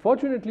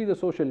انفارچونیټلی د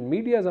سوشل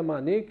میډیا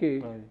زمانې کې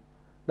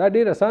دا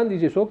ډېر اسان دي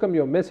چې څوک هم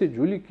یو میسیج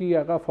ولیکي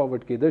هغه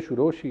فارورډ کېده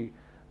شروع شي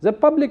زه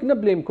پبلک نه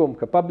بلیم کوم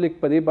که پبلک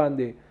په دې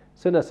باندې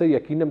څه نه څه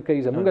یقین هم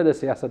کوي زمونږ د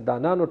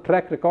سیاستدانانو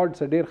ټریک ریکارډ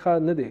څه ډېر ښه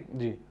نه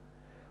دی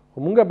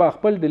خو مونږ به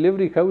خپل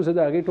ډیلیوري کوو زه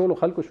د هغې ټولو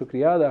خلکو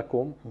شکریا ادا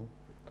کوم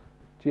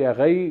چې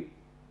هغوی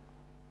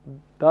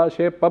دا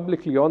شی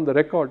پبلکلی آن د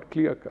ریکارډ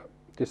کلیر کړه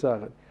چې څه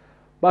هغه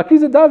باقي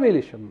زه دا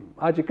ویلی شم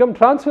چې کوم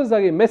ټرانسفرز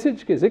هغې میسیج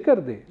کې ذکر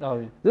دی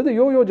زه د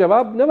یو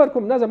جواب نه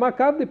ورکوم نه زما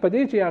کار دی په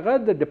دې چې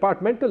هغه د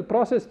ډپارټمنټل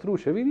پروسس تھرو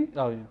شوي دي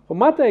خو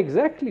ما ته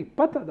ایګزیکټلی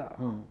پته ده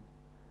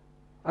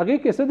هغې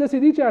کې څه داسې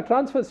دي چې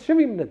ټرانسفرز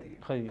شوي هم نه دي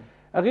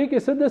هغې کې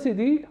څه داسې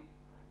دي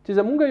چې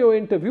زمونږ یو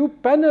انټرویو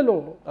پینل و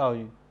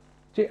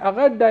چې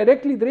هغه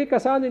ډایرکټلی 3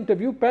 کسان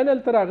انټرویو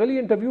پینل ته راغلي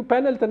انټرویو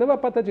پینل ته نه وه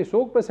پته چې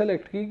څوک به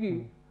سلیکټ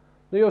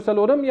کېږي نو یو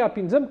څلورم یا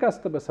 5م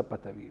کس ته به څه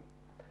پته وي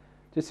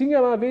چې څنګه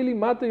ما ویلي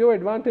ما ته یو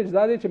ایډوانټیج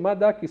دا دی چې ما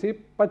دا کیسې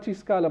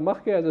 25 کاله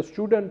مخکې ایز ا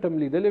سټوډنټ هم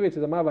لیدلې وې چې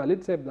زما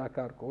والد صاحب دا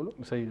کار کولو.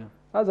 صحیح ده.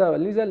 دا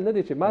اولي ځل نه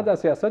دی چې ما دا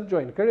سیاست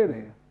جوین کړی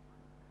دی.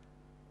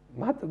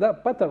 ما ته دا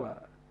پته وه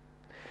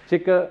چې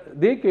که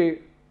دې کې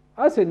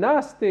هسې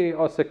ناستې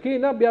او سکې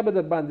نه بیا به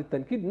در باندې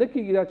تنقید نه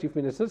کېږي. دا چیف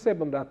منسټر صاحب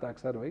هم راته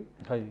اکثر وایي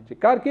چې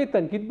کار کې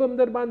تنقید به هم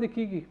در باندې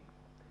کېږي،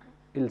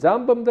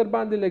 الزام به هم در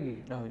باندې لګي،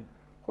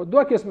 خو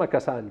دوه قسمه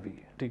کسان وي.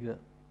 ټیک ده.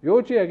 یو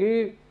چې هغې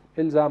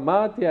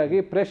الزامات یا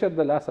هغې پریشر د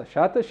لاسه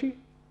شاته شي،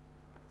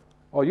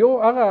 او یو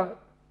هغه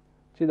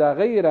چې د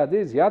هغې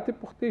ارادې زیاتې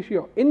پختې شي.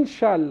 او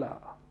انشاءالله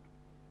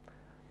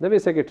نوی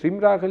سیکرټري هم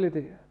راغلی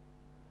دی،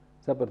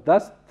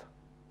 زبردست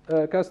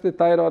کس دی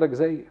طاهر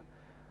اورکزی،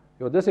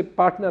 یو داسې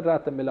پارټنر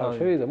راته ملاو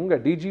شوی. زمونږ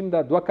ډي جي هم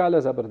دا 2 کاله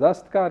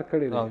زبردست کار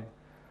کړی دی.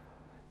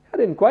 یار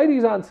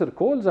انکوایریز آنسر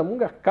کول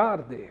زمونږ کار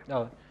دی،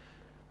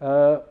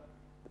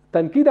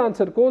 تنقید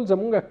آنسر کول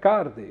زمونږ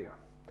کار دی.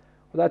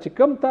 دا چې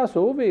کم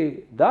تاسو ووې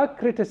دا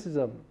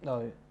کریټیسزم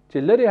چې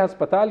لرې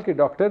هسپتال کې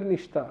ډاکټر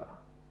نشته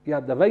یا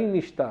دوی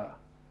نشته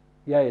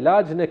یا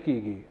علاج نه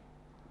کیږي،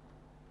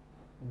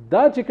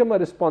 دا چې کومه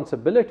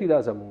ریسپانسبلټي دا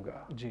زمونږ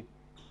جی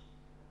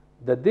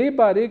د دې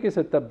بارے کې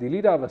څه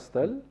تبدیلی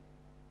راوستل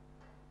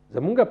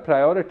زمونږ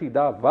پرایورټي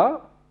دا وا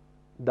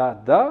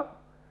دا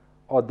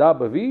او دا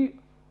به وي.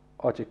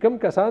 او چې کوم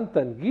کسان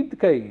تنقید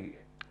کوي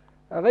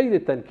هغه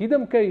د تنقید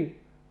هم کوي،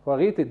 خو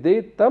هغې ته دې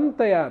تم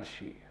تیار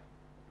شي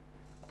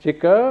چې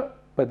که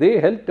په دې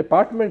هیلث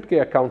ډپارټمنټ کې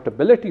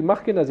اکاونټبلټي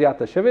مخکې نه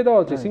زیاته شوې ده.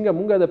 او چې څنګه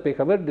مونږ د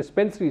پیښور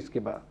ډسپنسریز کې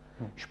به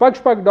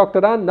شپږ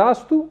ډاکټران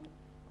ناست وو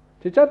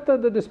چې چېرته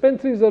د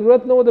ډسپنسري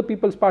ضرورت نه و، د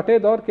پیپلز پارټۍ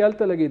دور کې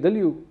هلته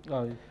لګېدلي وو.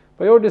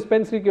 په یو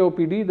ډسپنسري کې او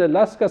پی ډي د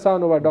 10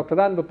 کسانو وه،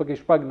 ډاکټران به پکې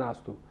شپږ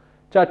ناست وو.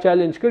 چا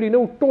چیلنج کړي نه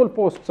و، ټول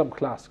پوسټ سم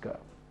خلاص کړه.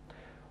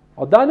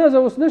 او دا نه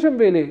زه اوس نشم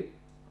ویلی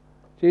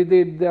چې د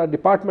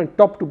ډپارټمنټ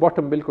ټاپ ټو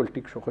باټم بالکل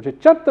ټیک شو، خو چې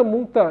چېرته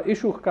مونږ ته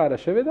ایشو ښکاره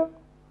شوې ده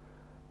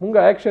مونږ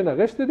ایکشن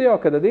اخیستی دی. او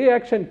که د دې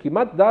ایکشن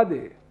قیمت دا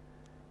دی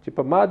چې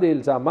په ما د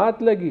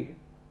الزامات لګي،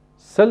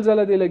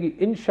 سلزله دی لګي،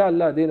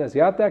 انشاءالله دې نه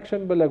زیات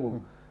ایکشن به لګو.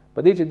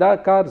 په دې چې دا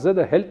کار زه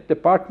د هیلث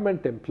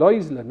ډپارټمنټ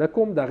امپلایز له نه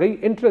کوم، د هغوی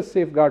انټرست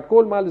سیف ګارډ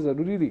کول مال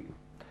ضروري دي،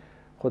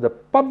 خو د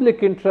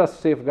پبلک انټرست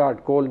سیف ګارډ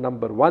کول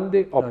نمبر 1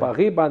 دی. او په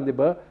هغې باندې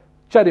به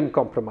چرم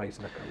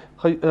کمپرمایز نه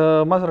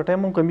کوو. ما سره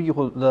ټایم هم کمیږي،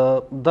 خو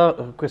دا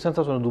کوېسچن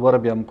تاسو نه دوباره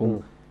بیا هم کوم.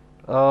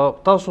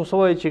 تاسو څه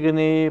وایئ چې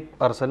ګنې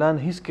ارسلان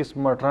هیڅ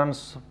قسمه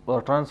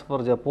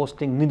ټرانسفر یا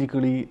پوسټینګ نه دي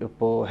کړي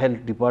په هیلث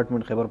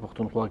ډپارټمنټ خیبر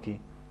پښتونخوا کې؟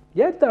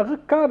 یا د هغه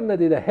کار نه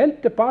دی. د هیلث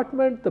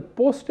ډپارټمنټ د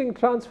پوسټینګ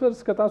ټرانسفرز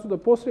که تاسو د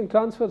پوسټینګ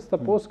ټرانسفرز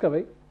تپوس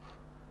کوئ،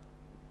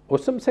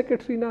 اوس هم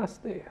سیکرټري ناست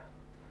دی،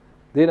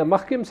 دې نه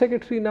مخکې هم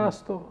سیکرټري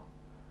ناست و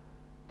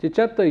چې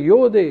چېرته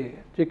یو دی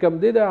چې کوم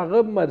دی د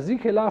هغه مرضي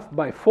خلاف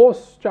بای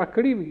فورس چا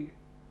کړي وي،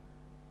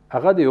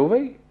 هغه دی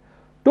ووایي.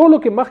 ټولو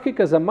کې مخکې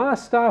که زما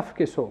سټاف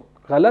کې څوک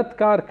غلط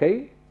کار کوي،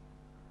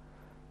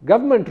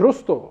 ګورنمنټ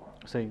رستو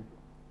صحیح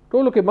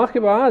ټولو کې مخکې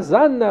به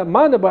ځان نه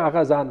ما نه به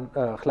هغه ځان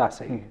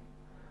خلاصوي،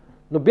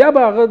 نو بیا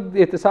به هغه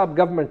احتساب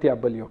ګورنمنټ یا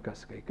بل یو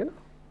کس کوي که نه.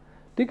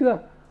 ټیک ده.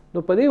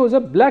 نو په دې زه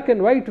بلیک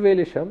اینډ وایټ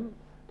ویلی شم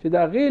چې د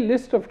هغې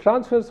لیسټ اف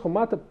ټرانسفرز خو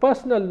ما ته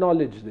پرسنل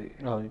نالج دی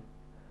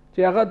چې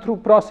هغه تھرو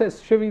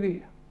پروسس شوي دي،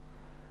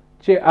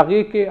 چې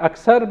هغې کې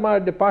اکثر ما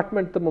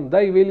ډپارټمنټ ته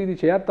ممدای ویلی دي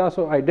چې یار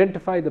تاسو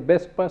آیډنټیفای د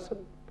بیسټ پرسن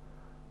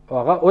او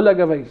هغه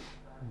ولګوئ،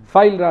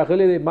 فایل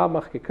راغلی دی ما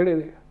مخکې کړی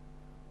دی.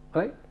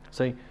 رایټ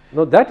صحیح.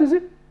 نو دیٹ از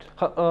اٹ.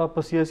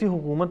 په سیاسي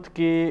حکومت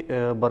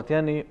کې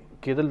برتیانې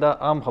کېدل دا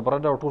عام خبره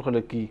ده او ټول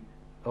خلک کی،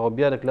 او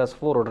بیا د کلاس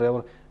 4 او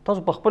ډرایور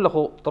تاسو په خپله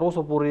خو تر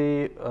اوسه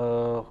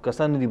پورې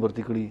کسان نه دي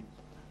برتي کړي؟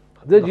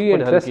 زه جی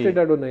انټرسټډ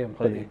اډو نه یم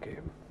په دې کې،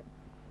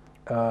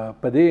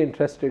 په دې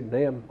انټرسټډ نه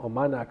یم. او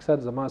ما نه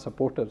اکثر زما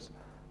سپورټرز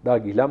دا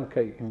ګیلم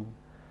کوي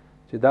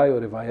چې دا یو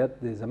روایت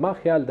دی. زما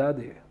خیال دا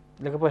دی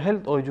لکه په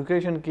هیلث او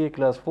ایجوکیشن کې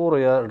کلاس 4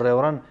 یا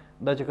ډرایوران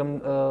دا چې کوم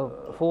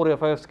 4 یا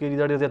 5 کې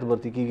دا ډېر زیات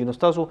برتي کېږي، نو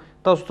تاسو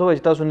څه وایئ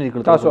چې تاسو نه دي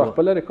کړي؟ تاسو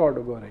خپله ریکارډ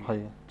وګورئ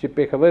چې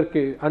پیښور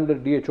کې انډر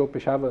ډي ایچ او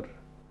پېښور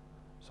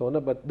څونه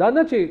بد دا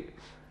نه چې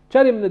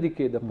چرم نه دي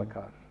کېده په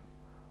کار.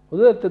 خو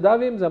زه درته دا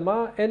ویم زما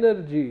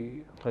انرجي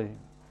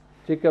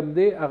چې کوم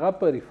دی هغه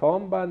په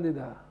ریفارم باندې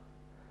ده،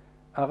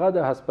 هغه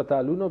د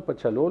هسپتالونو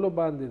په چلولو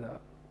باندې ده.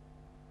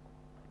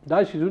 دا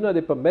شیزونه د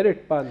په میرټ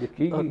باندې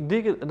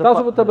کېږي.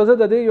 تاسو ته به زه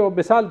د دې یو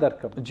مثال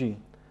درکړم. جی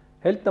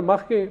هیلث نه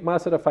مخکې ما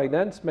سره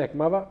فاینانس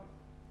محکمه وه،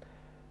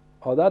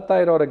 او دا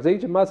طاهر اورکزی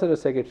چې ما سره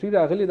سیکرټري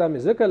راغلی دا مې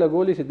ځکه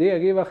لګولې چې دی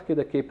هغې وخت کې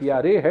د کې پی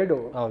آر اے هیډ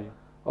و،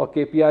 او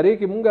کې پی آر اے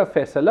کې مونږه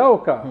فیصله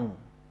وکړه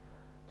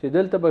چې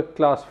دلته به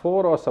کلاس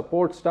 4 او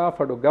سپورټ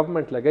سټاف اډو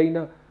ګورنمنټ لګوي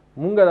نه،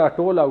 مونږه دا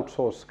ټول آوټ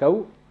سورس کوو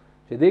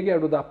چې دې کې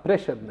اډو دا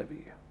پریشر نه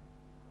وي.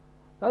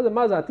 دا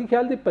زما ذاتي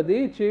خیال دی په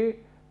دې چې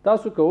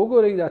تاسو که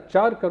وګورئ دا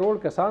 4 کروڑ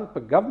کسان په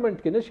ګورنمنټ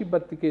کې نشي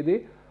برتي کېدی،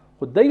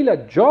 خو دی له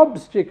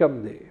جابز چې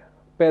کوم دی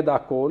پیدا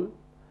کول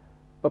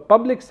په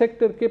پبلک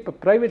سیکټر کې په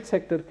پرایویټ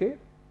سیکټر کې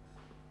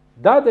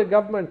دا د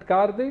ګورنمنټ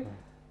کار دی.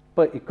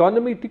 په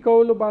اکانومي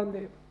ټیکولو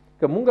باندې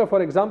که مونږه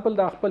فار ایگزامپل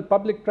دا خپل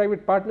پبلک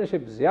پرایویټ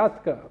پارټنرشپ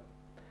زیات کا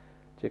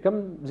چې کوم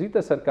ځای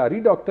ته سرکاري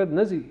ډاکټر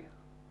نه ځي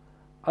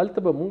هلته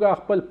به مونږ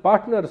خپل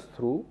پارټنرز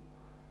تھرو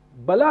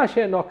بلا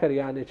شی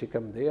نوکریانې چې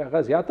کوم دی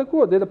هغه زیاته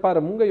کړو. د دې لپاره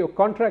مونږ یو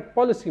کانټراکټ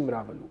پالیسي هم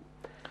راولو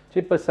چې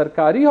په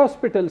سرکاري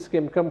هاسپټلز کې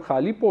هم کم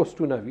خالی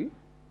پوسټونه وي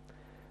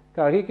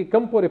که هغې کې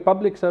کم پورې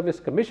پبلک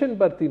سروس کمیشن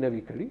برتی نه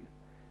وي کړي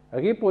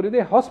هغې پورې د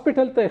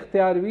هاسپټل ته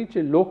اختیار وي چې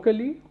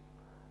لوکلی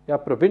یا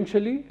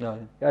پروونشلی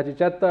یا چې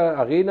چاته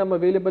هغې نه هم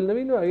اویلیبل نه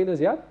وي نو هغې نه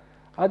زیات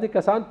هغه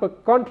کسان په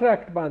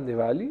کانټراکټ باندې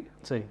والي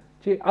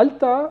چې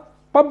هلته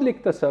پبلک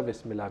ته سروس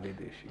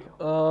ملاوېدی شي.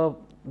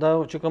 دا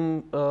چې کوم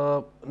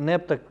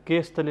نیب ته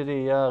کیس تللی دی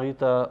یا هغې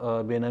ته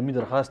بېنامي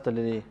درخواست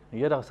تللی دی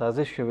یا دغه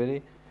سازش شوی دی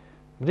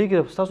دې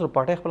کې ستاسو د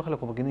پارټۍ خپل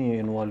خلک پکې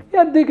نه انوالو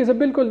یا دې کې زه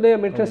بالکل نه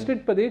یم انټرسټډ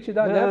په دې چې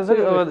دا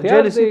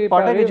جیلسي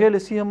پارټۍ کې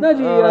جیلسي هم نه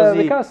جی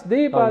وکاس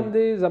دې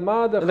باندې زما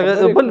د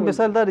بل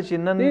مثال دا دی چې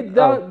نن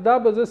دا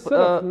به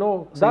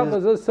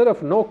زه صرف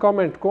نو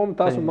کامنټ کوم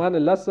تاسو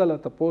مانه لس ځله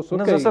تپوس وکړئ.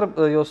 نه زه صرف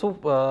یو څو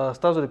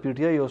ستاسو د پی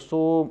ټي آی یو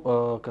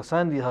څو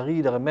کسان دي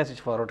هغې دغه میسج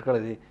فارورډ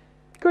کړی دی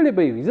کړی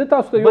به وي. زه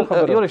تاسو ته یو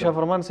خبره یو شاه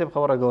فرمان صاحب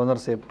خبره ګورنر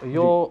صاحب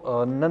یو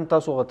نن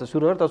تاسو هغه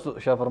تصویر ور تاسو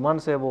شاه فرمان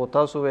صاحب او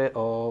تاسو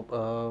او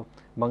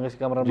منګش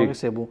کامران منګش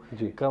صاحب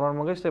کامران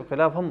منګش صاحب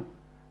خلاف هم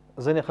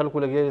ځینې خلکو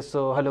لګیا څه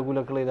هله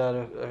ګوله کړی دا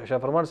شاه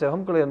فرمان صاحب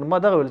هم کړی. ما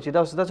دغه ویل چې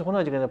دا داسې خو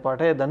نه چې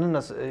پارټۍ د نن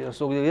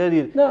څوک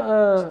دی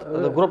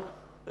د ګروپ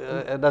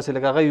داسې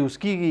لکه هغه یوز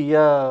کېږي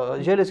یا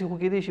جیلسي خو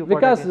کېدی شي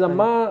وکاس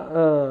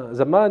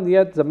زما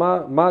نیت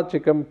ما چې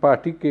کوم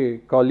پارټي کې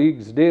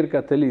کالیګز ډېر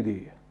کتلي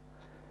دي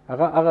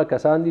هغه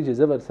کسان دي چې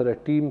زه ورسره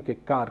ټیم کې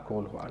کار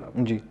کول غواړم.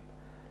 جی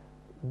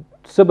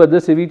څه به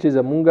داسې وي چې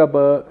زمونږ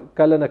به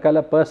کله نه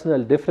کله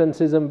پرسنل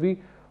ډفرنسز هم وي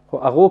خو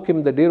هغو کې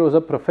هم د ډېرو زه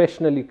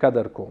پروفیشنلي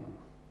قدر کوم.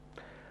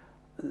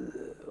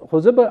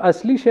 خو زه به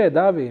اصلي شی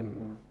دا ویم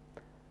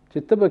چې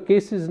ته به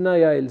کیسز نه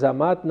یا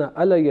الزامات نه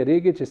هله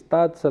یریږې چې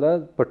ستا سره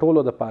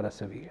پټولو دپاره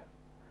څه وي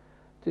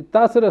چې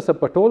تا سره څه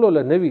پټولو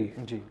له نه وي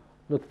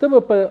نو ته به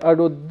په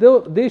اډو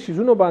دې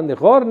شیزونو باندې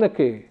غور نه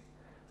کوې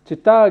چې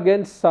تا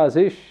اګینسټ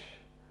سازش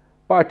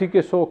پارټي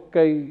کې څوک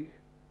کوي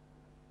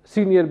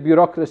سینئر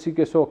بیوروکراسي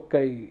کې څوک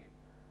کوي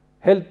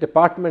هیلث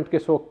ډپارټمنټ کې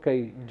څوک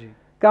کوي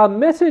کا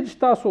میسج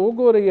تاسو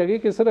وګورئ هغې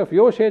کې صرف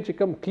یو شی چې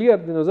کوم کلیر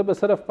دی نو زه به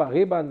صرف په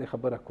هغې باندې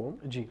خبره کوم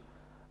جی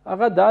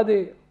هغه دا دی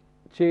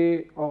چې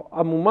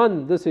عموما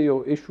داسې یو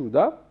ایشو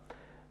ده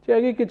چې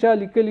هغې کې چا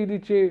لیکلي دي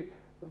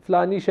چې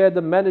فلانی شی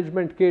د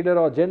مینجمنټ کیډر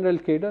او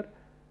جنرل کیډر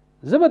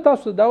زه به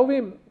تاسو ته دا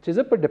ووایم چې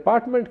زه په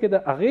ډپارټمنټ کې د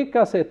هغې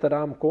کس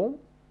احترام کوم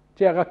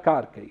چې هغه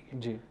کار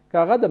کوي جی که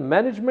هغه د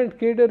مینجمنټ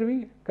کیډر وي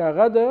که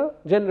هغه د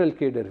جنرل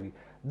کیډر وي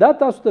دا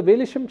تاسو ته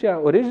ویلی شم چې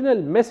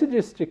اوریجنل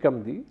میسیجز چې کم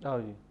دي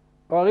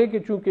هغې کې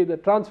چونکې د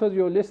ټرانسفر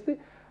یو لیست دی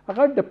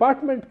هغه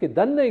ډپارټمنټ کې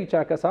دننه یې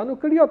چا کسانو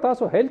کړي او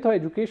تاسو هیلث او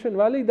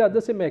ایجوکیشن والے دا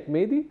داسې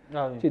محکمې دي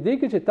چې دې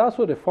کې چې تاسو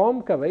ریفارم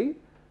کوئ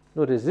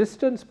نو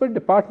ریزسټنس پر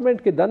ډپارټمنټ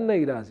کې دننه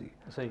یې راځي.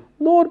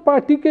 نور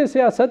پارټي کې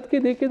سیاست کې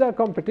دې کې دا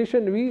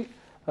کمپټیشن وي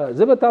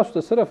زه به تاسو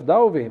ته صرف دا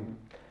ووایم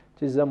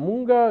چې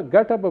زمونږه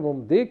ګټه به هم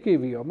دې کې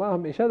وي او ما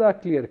همیشه دا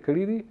کلیر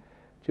کړي دي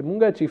چې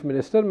مونږه چیف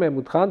منسټر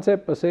محمود خان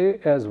صاحب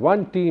پسې ایز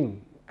ون ټیم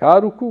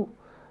کار وکړو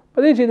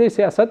په دې چې د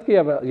سیاست کې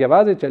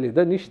یوازې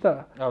چلېده نشته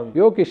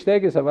یو کشتی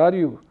کې سوار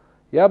یو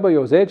یا به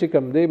یو ځای چې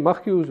کوم دی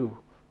مخکې وځو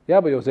یا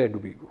به یو ځای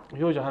ډوبېږو.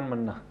 یو جهان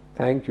مننه.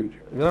 تھینک یو.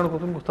 ګرانو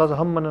کتونکو تاسو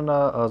هم مننه.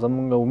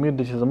 زموږ امید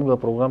دی چې زموږ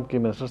پروګرام کې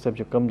منسټر صاحب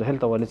چې کوم د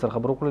هیلث حوالې سره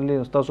خبرې وکړلې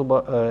تاسو به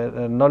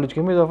نالج کې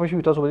هم اضافه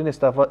شوي تاسو به دې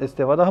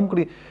استفاده هم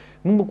کړي.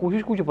 موږ به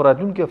کوشش کوو چې په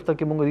راتلونکي هفته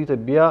کې موږ دې ته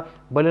بیا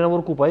بلنه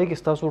ورکړو پای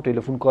کې ستاسو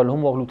ټلیفون کال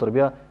هم واخلو. تر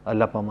بیا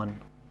الله پامان.